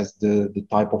 as the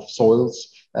type of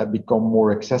soils become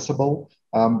more accessible.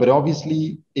 But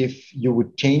obviously, if you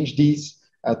would change these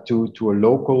to a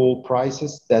local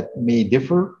prices that may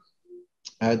differ,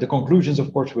 the conclusions,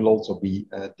 of course, will also be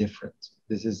different.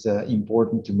 This is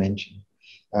important to mention.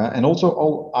 And also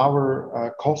all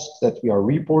our costs that we are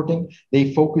reporting,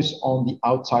 they focus on the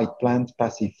outside plant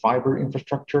passive fiber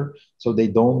infrastructure. So they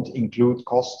don't include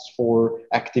costs for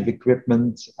active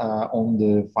equipment on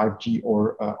the 5G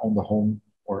or on the home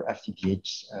or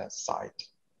FTTH side.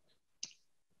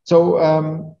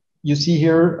 So you see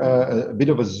here a bit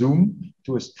of a zoom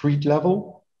to a street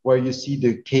level where you see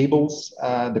the cables,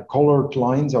 the colored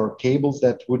lines are cables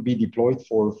that would be deployed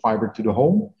for fiber to the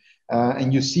home.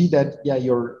 And you see that, yeah,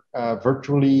 you're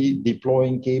virtually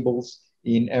deploying cables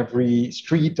in every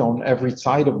street, on every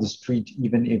side of the street,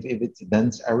 even if it's a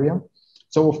dense area.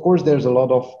 So of course, there's a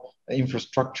lot of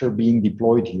infrastructure being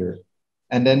deployed here.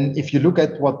 And then if you look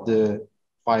at what the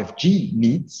 5G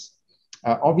needs,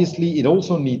 obviously it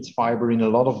also needs fiber in a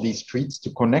lot of these streets to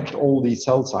connect all these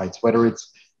cell sites, whether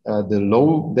it's the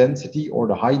low density or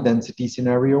the high density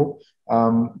scenario.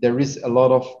 There is a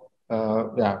lot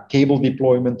of cable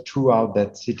deployment throughout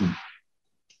that city.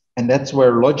 And that's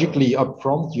where logically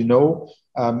upfront, you know,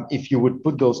 if you would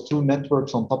put those two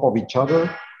networks on top of each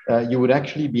other, you would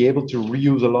actually be able to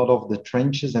reuse a lot of the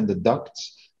trenches and the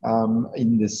ducts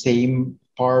in the same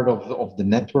part of the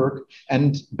network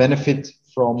and benefit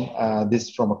from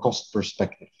this from a cost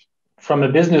perspective. From a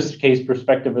business case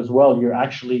perspective as well, you're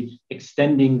actually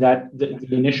extending that the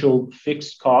initial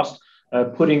fixed cost,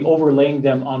 overlaying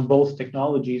them on both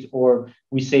technologies, or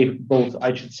we say both,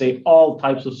 I should say all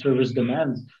types of service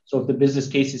demands. So if the business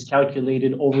case is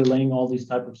calculated overlaying all these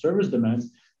type of service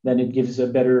demands, then it gives a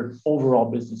better overall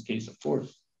business case, of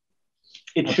course.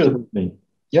 It should.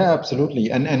 Yeah,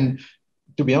 absolutely. And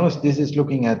to be honest, this is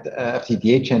looking at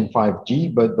FTTH and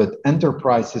 5G, but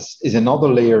enterprise is another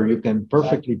layer you can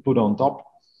perfectly put on top.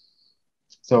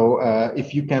 So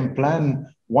if you can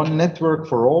plan one network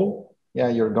for all, yeah,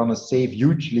 you're gonna save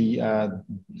hugely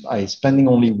by spending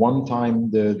only one time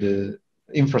the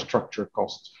infrastructure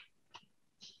cost.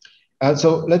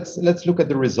 So let's look at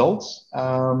the results,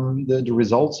 the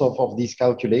results of these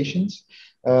calculations.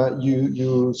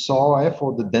 You saw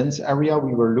for the dense area,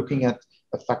 we were looking at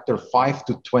a factor 5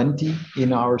 to 20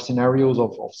 in our scenarios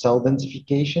of cell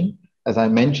densification. As I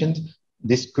mentioned,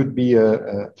 this could be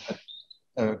a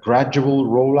gradual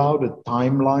rollout, a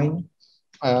timeline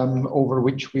over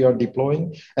which we are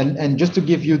deploying. And just to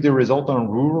give you the result on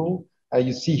rural,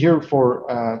 you see here for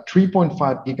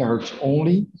 3.5 gigahertz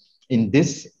only, in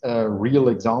this real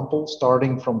example,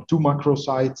 starting from 2 macro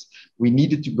sites, we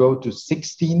needed to go to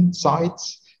 16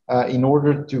 sites in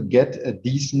order to get a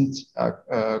decent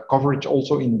coverage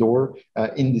also indoor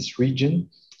in this region.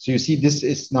 So you see this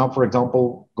is now, for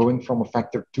example, going from a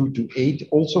factor 2 to 8,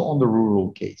 also on the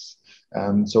rural case.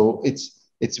 So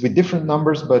it's with different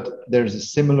numbers, but there's a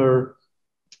similar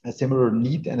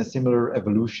need and a similar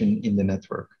evolution in the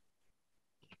network.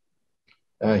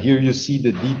 Here you see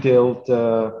the detailed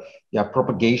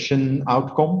propagation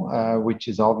outcome, which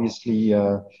is obviously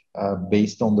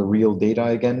based on the real data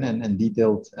again and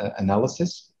detailed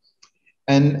analysis.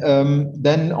 And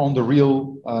then on the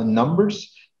real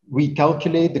numbers, we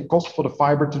calculate the cost for the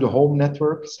fiber to the home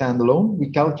network standalone. We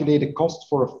calculate a cost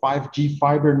for a 5G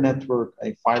fiber network,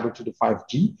 a fiber to the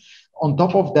 5G. On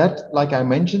top of that, like I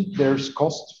mentioned, there's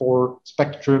cost for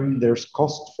spectrum, there's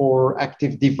cost for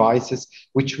active devices,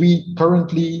 which we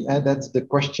currently, that's the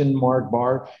question mark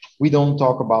bar, we don't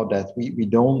talk about that. We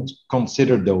don't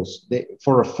consider those.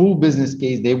 For a full business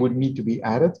case, they would need to be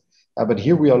added. But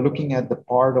here we are looking at the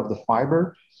part of the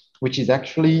fiber, which is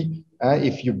actually,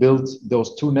 if you build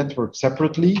those two networks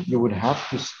separately, you would have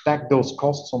to stack those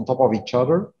costs on top of each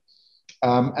other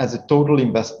as a total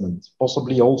investment,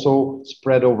 possibly also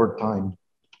spread over time.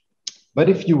 But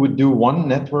if you would do one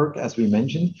network, as we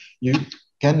mentioned, you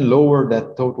can lower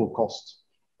that total cost.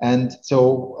 And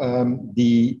so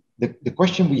the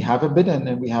question we have a bit, and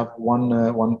then we have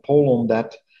one poll on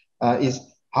that, is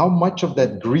how much of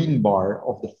that green bar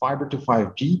of the fiber to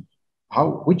 5G,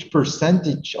 which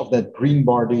percentage of that green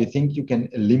bar do you think you can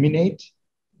eliminate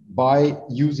by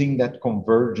using that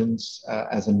convergence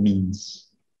as a means?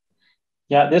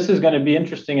 Yeah, this is going to be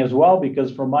interesting as well,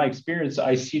 because from my experience,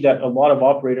 I see that a lot of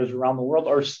operators around the world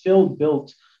are still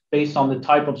built based on the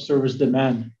type of service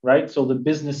demand, right? So the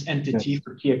business entity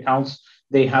for key accounts,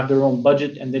 they have their own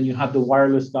budget, and then you have the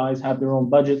wireless guys have their own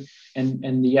budget,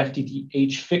 and the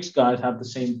FTTH fixed guys have the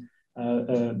same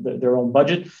their own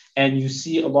budget. And you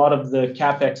see a lot of the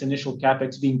capex, initial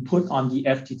capex, being put on the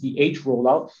FTTH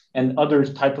rollout and other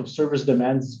type of service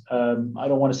demands. I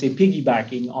don't want to say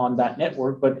piggybacking on that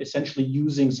network, but essentially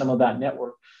using some of that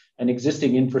network and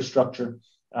existing infrastructure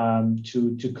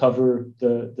to cover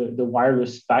the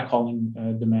wireless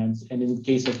backhauling demands. And in the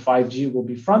case of 5G, it will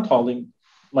be front hauling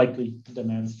likely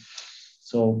demands.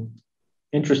 So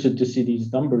interested to see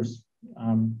these numbers.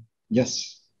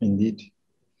 Yes, indeed.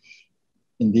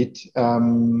 Indeed,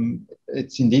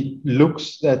 it's indeed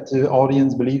looks that the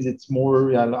audience believes it's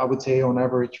more, I would say on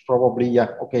average, probably,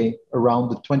 around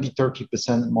the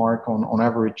 20-30% mark on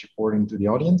average, according to the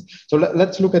audience. So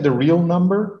let's look at the real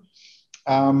number.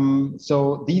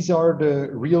 So these are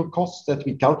the real costs that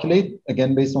we calculate,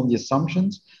 again, based on the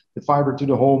assumptions. The fiber to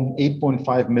the home,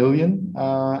 8.5 million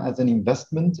as an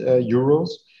investment, euros.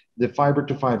 The fiber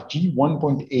to 5G,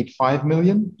 1.85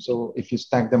 million. So if you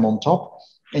stack them on top,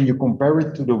 and you compare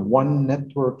it to the one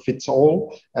network fits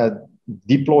all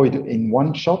deployed in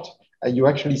one shot, you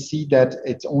actually see that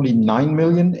it's only 9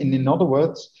 million. And in other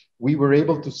words, we were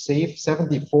able to save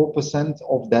 74%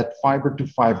 of that fiber to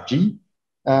 5G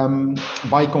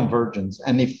by convergence.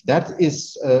 And if that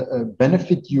is a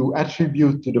benefit you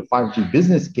attribute to the 5G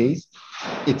business case,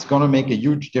 it's going to make a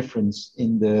huge difference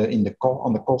on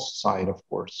the cost side, of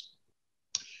course.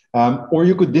 Or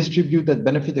you could distribute that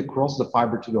benefit across the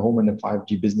fiber to the home and the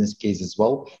 5G business case as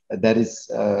well. That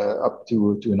is up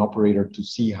to an operator to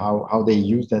see how they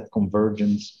use that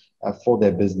convergence for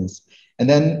their business. And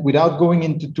then without going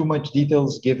into too much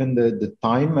details, given the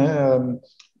time,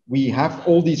 we have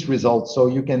all these results. So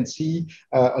you can see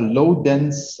a low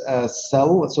dense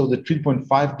cell. So the 3.5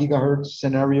 gigahertz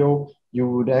scenario, you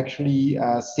would actually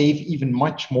save even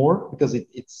much more because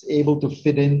it's able to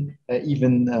fit in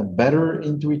even better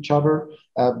into each other.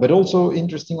 But also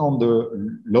interesting on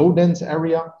the low dense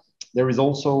area, there is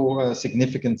also a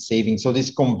significant saving. So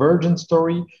this convergence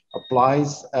story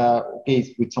applies,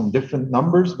 with some different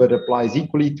numbers, but applies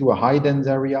equally to a high dense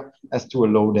area as to a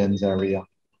low dense area.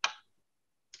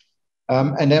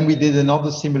 And then we did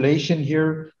another simulation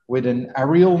here with an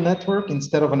aerial network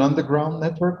instead of an underground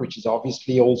network, which is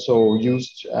obviously also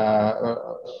used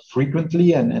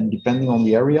frequently and depending on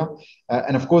the area.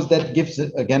 And of course, that gives,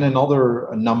 again, another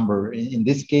number. In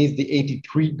this case, the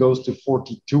 83 goes to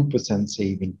 42%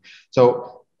 saving.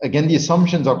 So again, the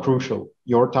assumptions are crucial.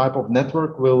 Your type of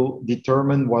network will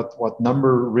determine what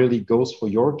number really goes for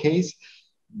your case.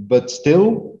 But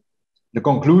still, the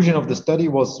conclusion of the study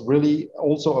was really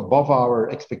also above our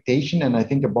expectation, and I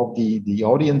think above the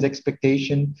audience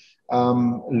expectation,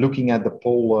 looking at the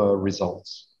poll results.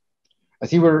 I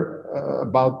see we're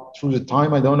about through the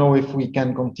time. I don't know if we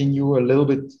can continue a little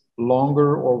bit longer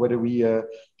or whether we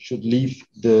should leave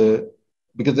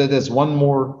because there's one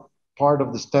more part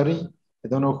of the study. I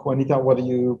don't know, Juanita, whether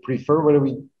you prefer, whether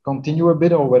we continue a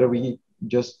bit or whether we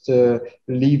just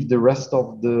leave the rest of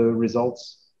the results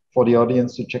for the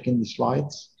audience to check in the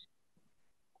slides.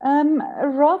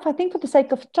 Ralph, I think for the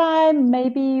sake of time,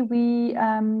 maybe we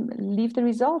leave the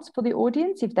results for the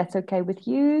audience, if that's okay with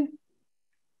you.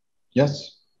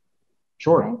 Yes,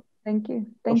 sure. Okay. Thank you.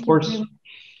 Thank you. Of course.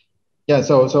 Yeah,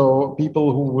 so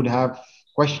people who would have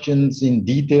questions in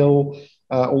detail,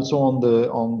 also on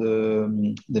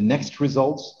the next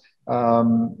results,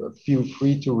 feel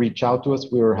free to reach out to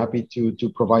us. We're happy to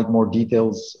provide more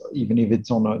details, even if it's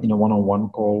in a one-on-one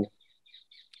call.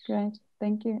 Great,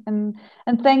 thank you, and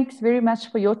thanks very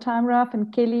much for your time, Ralph,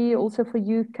 and Kelly, also for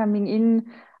you coming in.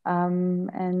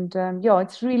 Yeah,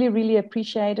 it's really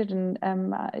appreciated, and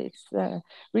it's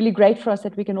really great for us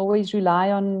that we can always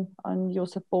rely on your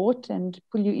support and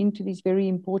pull you into these very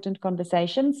important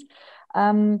conversations.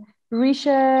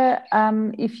 Risha,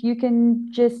 if you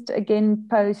can just again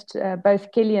post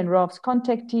both Kelly and Ralph's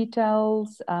contact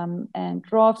details, and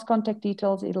Ralph's contact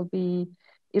details, it'll be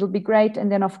great.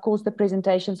 And then of course the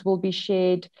presentations will be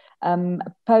shared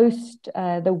post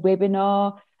the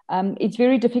webinar. It's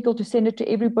very difficult to send it to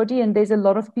everybody, and there's a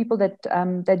lot of people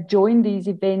that join these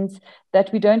events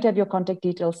that we don't have your contact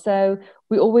details. So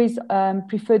we always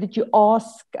prefer that you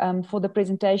ask for the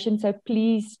presentation. So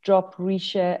please drop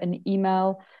Risha an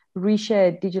email,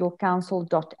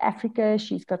 risha@digitalcouncil.africa.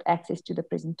 She's got access to the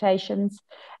presentations.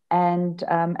 And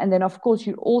then, of course,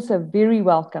 you're also very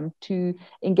welcome to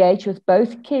engage with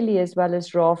both Kelly as well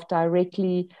as Ralph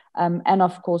directly, and,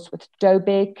 of course, with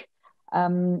Dobek.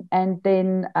 And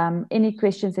then any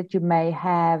questions that you may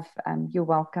have, you're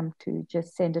welcome to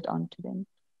just send it on to them.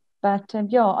 But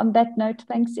yeah, on that note,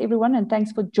 thanks, everyone, and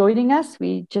thanks for joining us.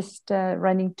 We're just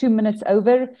running 2 minutes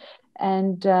over,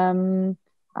 and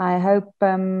I hope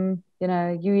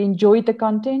you enjoyed the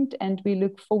content, and we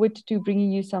look forward to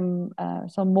bringing you some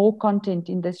more content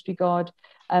in this regard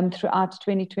throughout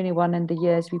 2021 and the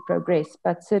years we progress.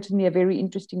 But certainly a very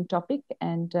interesting topic.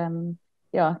 And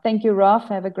yeah, thank you, Ralph.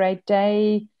 Have a great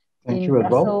day. Thank you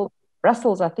as well.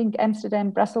 Brussels, I think,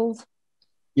 Amsterdam, Brussels.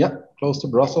 Yeah, close to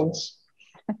Brussels.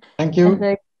 Thank you.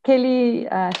 And, Kelly,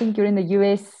 I think you're in the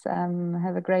US.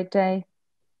 Have a great day.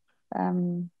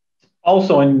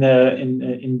 Also in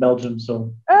Belgium,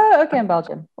 so. Oh, okay, in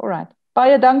Belgium. All right.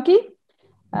 Baie dankie.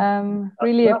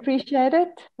 Really appreciate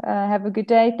it. Have a good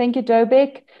day. Thank you,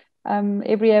 Dobek.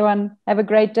 Everyone, have a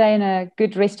great day and a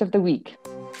good rest of the week.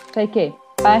 Take care.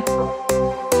 Bye.